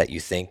somebody that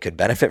you think could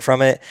benefit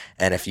from it.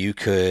 And if you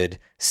could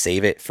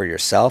save it for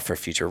yourself for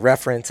future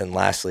reference. And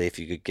lastly, if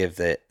you could give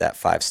that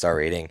 5-star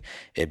rating,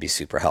 it'd be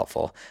super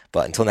helpful.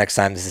 But until next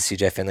time, this is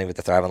CJ Finley with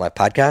the Thrive on Life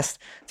podcast.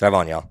 Thrive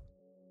on, y'all.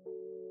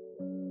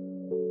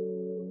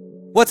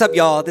 What's up,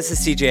 y'all? This is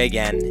CJ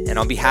again, and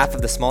on behalf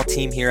of the small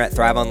team here at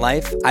Thrive on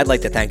Life, I'd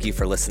like to thank you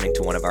for listening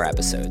to one of our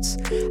episodes.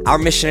 Our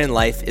mission in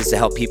life is to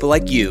help people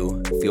like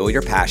you fuel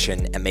your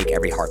passion and make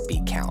every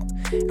heartbeat count.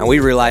 And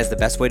we realize the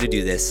best way to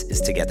do this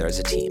is together as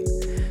a team.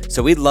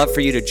 So we'd love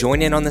for you to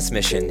join in on this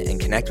mission and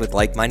connect with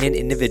like-minded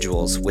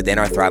individuals within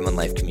our Thrive on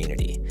Life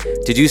community.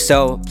 To do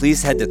so,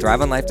 please head to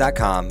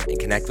thriveonlife.com and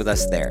connect with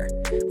us there.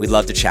 We'd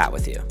love to chat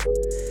with you.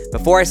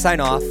 Before I sign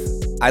off,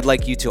 I'd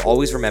like you to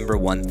always remember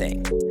one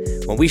thing.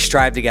 When we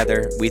strive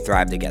together, we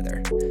thrive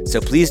together.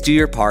 So please do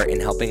your part in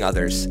helping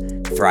others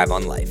thrive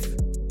on life.